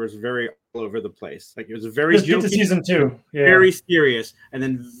watched was very all over the place. Like, it was very Just get to season 2, very serious, and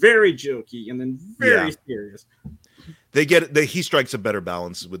then very jokey, and then very serious. he strikes a better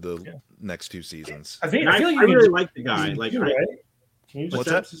balance with the next 2 seasons. I feel I like really like the guy. Like, right? Can you just What's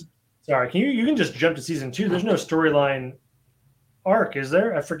that? Sorry, you can just jump to season 2. There's no storyline arc, is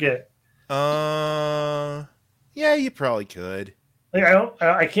there? I forget. Yeah, you probably could. Like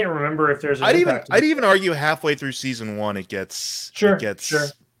I can't remember if there's an I'd even argue halfway through season 1 it gets sure.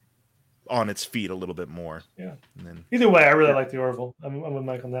 on its feet a little bit more. Yeah. And then, either way, I really like the Orville. I'm with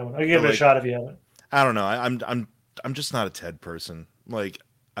Mike on that one. I'll give it a shot if you haven't. I don't know. I'm just not a Ted person. Like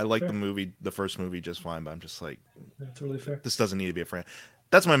I like the first movie just fine, but I'm just like that's really fair. This doesn't need to be a franchise.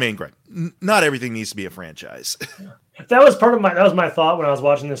 That's my main gripe. Not everything needs to be a franchise. That was my thought when I was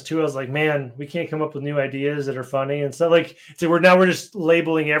watching this too. I was like, man, we can't come up with new ideas that are funny and stuff. Like, so we're just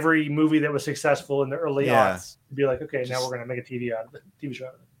labeling every movie that was successful in the early aughts to be like, okay, now we're gonna make a TV show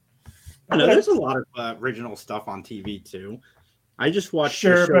out of it. I know there's a lot of original stuff on TV too. I just watched.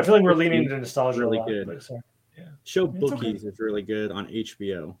 But I feel like we're leaning into nostalgia. Really a lot, good. but, yeah. Show Bookies is really good on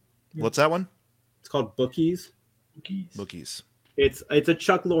HBO. What's that one? It's called Bookies. Bookies. It's a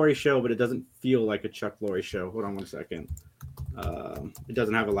Chuck Lorre show, but it doesn't feel like a Chuck Lorre show. Hold on one second. It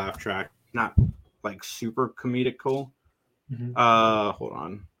doesn't have a laugh track. Not like super comedical. Mm-hmm. Hold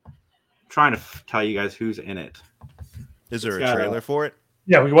on. I'm trying to tell you guys who's in it. Is there a trailer for it?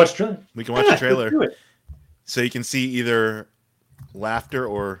 Yeah, we can watch the trailer. We can watch the trailer. So you can see either laughter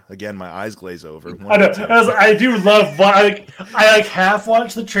or, again, my eyes glaze over. I know. I do love. I half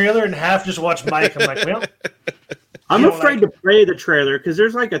watch the trailer and half just watch Mike. I'm like, well. I'm afraid to play the trailer because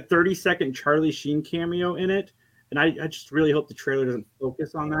there's like a 30-second Charlie Sheen cameo in it, and I just really hope the trailer doesn't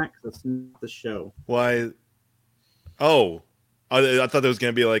focus on that because that's not the show. Why? Oh, I thought there was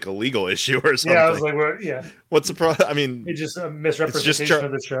going to be like a legal issue or something. Yeah, I was like, well, yeah. What's the problem? I mean, it's just a misrepresentation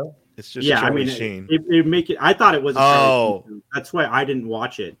of the show. It's just Charlie Sheen. It make it. I thought it was. Charlie Sheen. That's why I didn't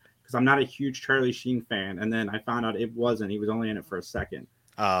watch it because I'm not a huge Charlie Sheen fan, and then I found out it wasn't. He was only in it for a second.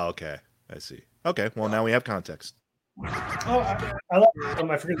 Oh, okay. I see. Okay, well now we have context. Oh, I like him.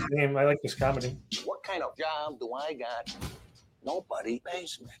 I forget his name. I like this comedy. What kind of job do I got? Nobody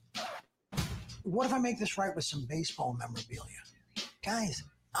pays me. What if I make this right with some baseball memorabilia? Guys,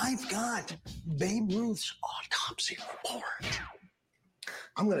 I've got Babe Ruth's autopsy report.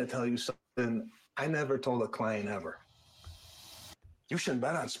 I'm going to tell you something I never told a client ever. You shouldn't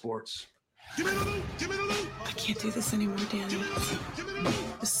bet on sports. I can't do this anymore, Danny.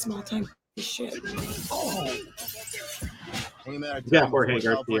 This small time shit. Oh. Hey, man, yeah, Jorge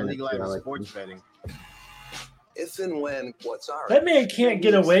Garcia. Sports betting. If and when what's our that man can't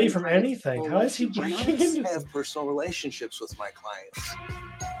get away from anything. How is he breaking into? I have personal relationships with my clients.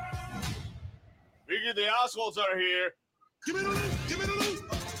 Figure the assholes are here. Give me the loot. Give me the loot.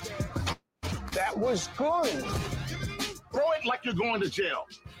 That was good. Throw it like you're going to jail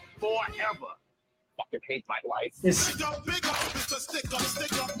forever. Fucking hate my life.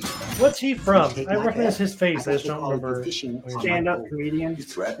 What's he from? I recognize his face. I just don't remember. Stand-up comedian. You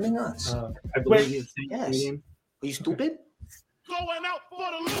threatening us? I believe he's a yes. comedian. Are you stupid? Going out for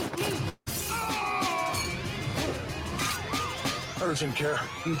the loot. Urgent care.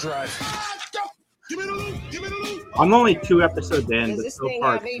 You drive. Give me the loot. Give me the loot. I'm only 2 episodes in, but Does this so thing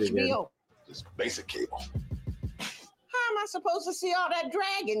far have it's pretty good. HBO? Just basic cable. How am I supposed to see all that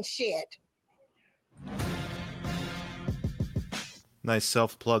dragon shit? Nice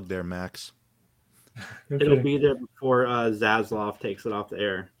self-plug there, Max. It'll be there before Zaslav takes it off the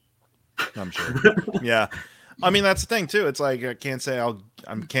air. I'm sure. Yeah. I mean, that's the thing too. It's like I can't say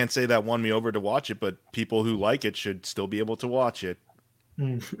that won me over to watch it, but people who like it should still be able to watch it.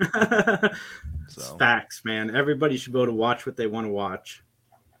 So. Facts, man. Everybody should be able to watch what they want to watch.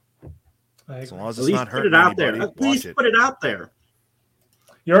 As long as At it's least not put hurting it out anybody, there. At least put it out there.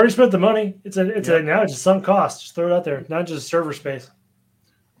 You already spent the money. It's now it's a sunk cost. Just throw it out there, not just server space.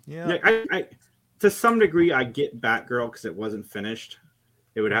 Yeah. I to some degree I get Batgirl because it wasn't finished.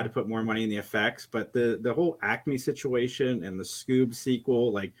 It would have to put more money in the effects, but the whole Acme situation and the Scoob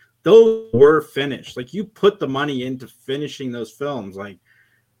sequel, like those were finished. Like you put the money into finishing those films. Like,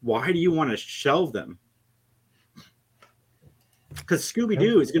 why do you want to shelve them? Because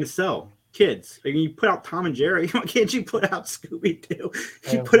Scooby-Doo is going to sell. Kids, I mean, you put out Tom and Jerry. Why can't you put out Scooby-Doo?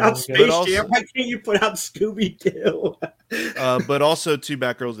 You put out Space Jam. Why can't you put out Scooby-Doo? But also, to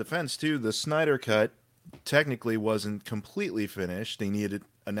Batgirl's defense, too, the Snyder Cut technically wasn't completely finished. They needed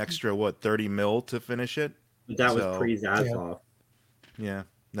an extra, $30 million to finish it? That was pre-Zaslav. Yeah,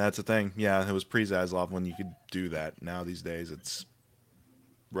 that's the thing. Yeah, it was pre-Zaslav when you could do that. Now, these days, it's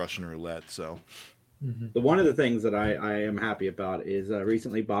Russian roulette, so... The one of the things that I am happy about is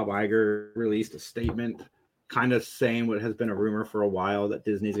recently Bob Iger released a statement kind of saying what has been a rumor for a while that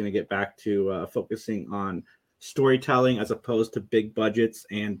Disney's going to get back to focusing on storytelling as opposed to big budgets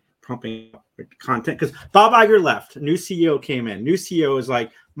and pumping up content. Because Bob Iger left, new CEO came in. New CEO is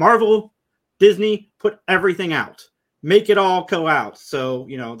like, Marvel, Disney, put everything out, make it all go out. So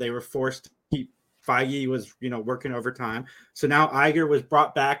they were forced to keep. Feige was working overtime. So now Iger was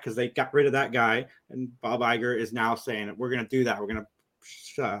brought back because they got rid of that guy, and Bob Iger is now saying that we're going to do that. We're going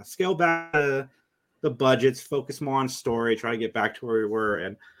to scale back the budgets, focus more on story, try to get back to where we were.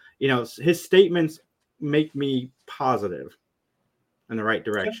 And his statements make me positive in the right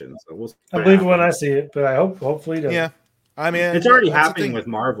direction. So we'll. I believe it when I see it, but I hopefully it does. Yeah, I mean, it's already happening with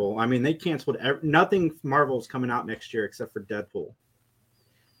Marvel. I mean, they canceled nothing. Marvel's coming out next year except for Deadpool.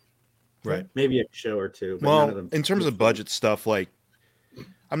 Right. Maybe a show or two. But well, none of them in terms of budget stuff, like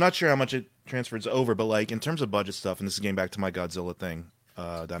I'm not sure how much it transfers over, but like in terms of budget stuff, and this is getting back to my Godzilla thing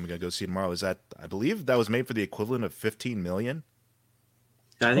that I'm gonna go see tomorrow. Is that I believe that was made for the equivalent of 15 million.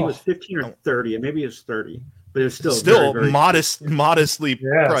 I think it was 15 or 30, and maybe it's 30, but it's still very, very modestly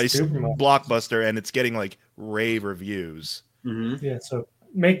priced blockbuster, and it's getting like rave reviews. Mm-hmm. Yeah, so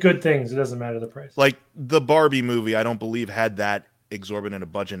make good things. It doesn't matter the price. Like the Barbie movie, I don't believe had that exorbitant a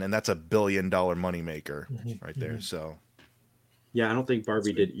budget, and that's $1 billion moneymaker right there. So yeah, I don't think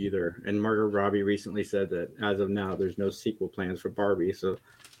Barbie did either. And Margot Robbie recently said that as of now, there's no sequel plans for Barbie, so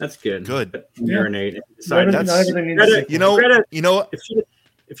that's good. Marinate.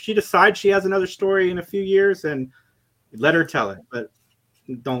 If she decides she has another story in a few years, and let her tell it, but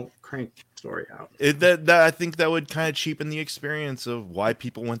don't crank the story out. I think that would kind of cheapen the experience of why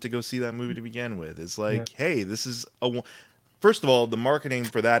people went to go see that movie to begin with. It's like, hey, this is first of all, the marketing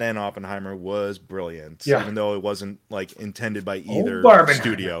for that and Oppenheimer was brilliant, even though it wasn't like intended by either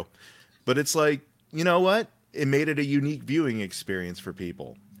studio. But it's like, you know what? It made it a unique viewing experience for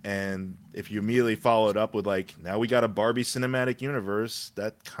people. And if you immediately follow it up with like, now we got a Barbie cinematic universe,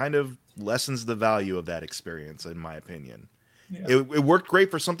 that kind of lessens the value of that experience, in my opinion. Yeah. It worked great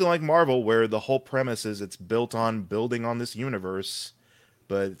for something like Marvel, where the whole premise is it's built on building on this universe,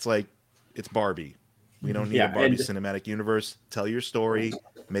 but it's like, it's Barbie. We don't need a Barbie cinematic universe. Tell your story,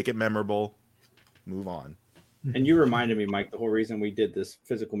 make it memorable, move on. And you reminded me, Mike, the whole reason we did this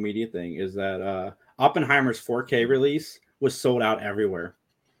physical media thing is that Oppenheimer's 4K release was sold out everywhere,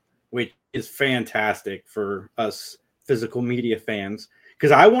 which is fantastic for us physical media fans.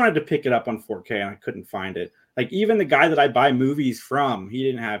 Because I wanted to pick it up on 4K and I couldn't find it. Like even the guy that I buy movies from, he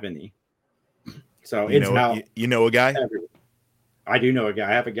didn't have any. So it's out. You know a guy? Everywhere. I do know a guy.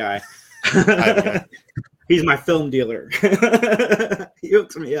 I have a guy. He's my film dealer. He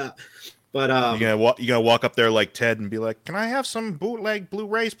hooks me up. But you gonna walk up there like Ted and be like, "Can I have some bootleg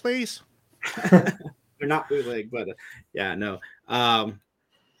Blu-rays, please?" They're not bootleg, but yeah, no.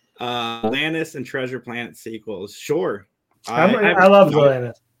 Atlantis and Treasure Planet sequels, sure. I love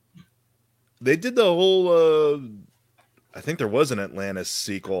Atlantis. They did the whole. I think there was an Atlantis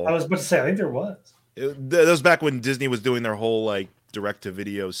sequel. I was about to say, I think there was. That was back when Disney was doing their whole like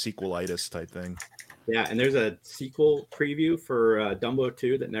direct-to-video sequelitis type thing. Yeah, and there's a sequel preview for Dumbo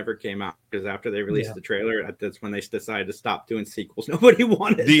 2 that never came out because after they released the trailer, that's when they decided to stop doing sequels. Nobody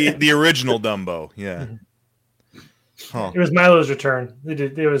wanted the original Dumbo. Yeah. It was Milo's Return.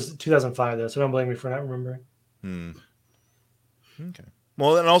 It was 2005 though, so don't blame me for not remembering. Okay.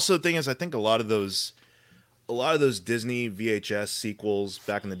 Well, and also the thing is, I think a lot of those Disney VHS sequels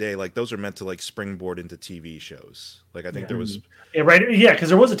back in the day, like those are meant to like springboard into TV shows. Like I think there was because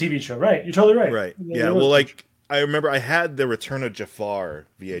there was a TV show, right? You're totally right. Right. Yeah. Well, like I remember I had the Return of Jafar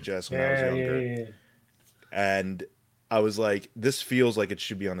VHS when I was younger, and I was like, this feels like it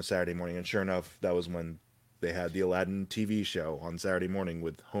should be on a Saturday morning. And sure enough, that was when they had the Aladdin TV show on Saturday morning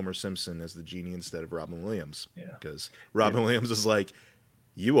with Homer Simpson as the genie instead of Robin Williams. Yeah. Because Robin Williams is like,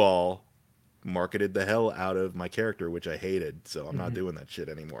 you all marketed the hell out of my character, which I hated, so I'm not doing that shit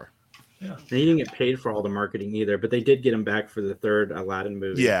anymore. Yeah, and he didn't get paid for all the marketing either, but they did get him back for the third Aladdin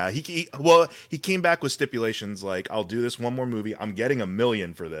movie. Yeah, he came back with stipulations like, I'll do this one more movie, I'm getting $1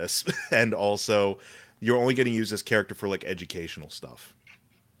 million for this, and also you're only going to use this character for like educational stuff.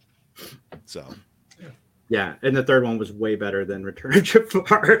 So yeah, and the third one was way better than Return of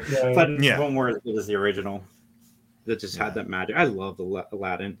Jafar, but one more as good as the original. That just had that magic. I love the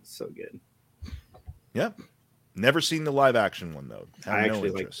Aladdin; it's so good. Yep. Never seen the live action one though. I actually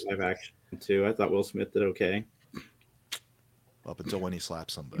like live action too. I thought Will Smith did okay. Up until when he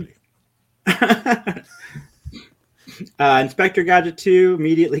slapped somebody. Inspector Gadget 2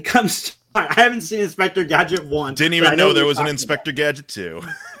 immediately comes to mind. I haven't seen Inspector Gadget 1. Didn't even know there was an Inspector Gadget 2.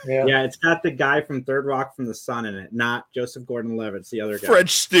 Yeah, it's got the guy from Third Rock from the Sun in it, not Joseph Gordon-Levitt. It's the other guy. French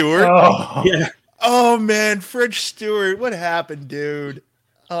Stewart. Oh. Yeah. Oh man, French Stewart. What happened, dude?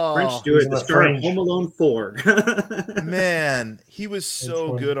 French Oh, Stewart, in the The star of Fringe. Home Alone 4. man, he was so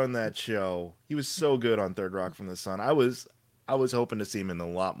funny. good on that show. He was so good on Third Rock from the Sun. I was hoping to see him in a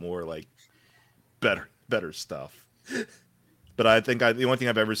lot more like better stuff. But I think the only thing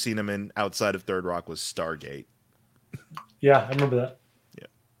I've ever seen him in outside of Third Rock was Stargate. Yeah, I remember that. Yeah,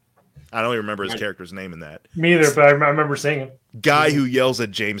 I don't even remember his character's name in that. Me either, but I remember seeing it. Guy who yells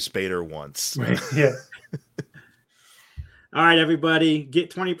at James Spader once. Yeah. All right, everybody,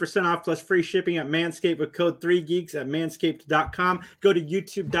 get 20% off plus free shipping at Manscaped with code 3Geeks at manscaped.com. Go to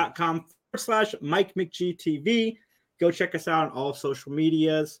youtube.com/Mike McGTV. Go check us out on all social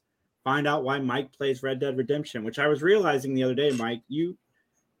medias. Find out why Mike plays Red Dead Redemption, which I was realizing the other day, Mike, you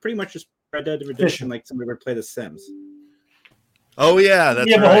pretty much just Red Dead Redemption like somebody would play The Sims. Oh, yeah, that's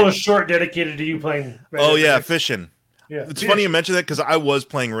you have right. a whole short dedicated to you playing Red Dead yeah, Redemption. fishing. Yeah. It's funny you mention that because I was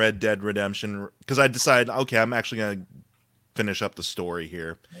playing Red Dead Redemption because I decided, okay, I'm actually going to finish up the story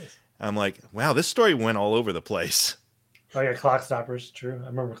here. Nice. I'm like, wow, this story went all over the place. Oh, yeah, Clock Stoppers. True. I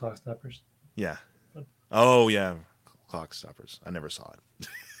remember Clock Stoppers. Yeah. Oh, yeah. Clock Stoppers. I never saw it.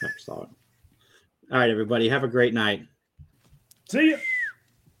 Never saw it. All right, everybody. Have a great night. See ya.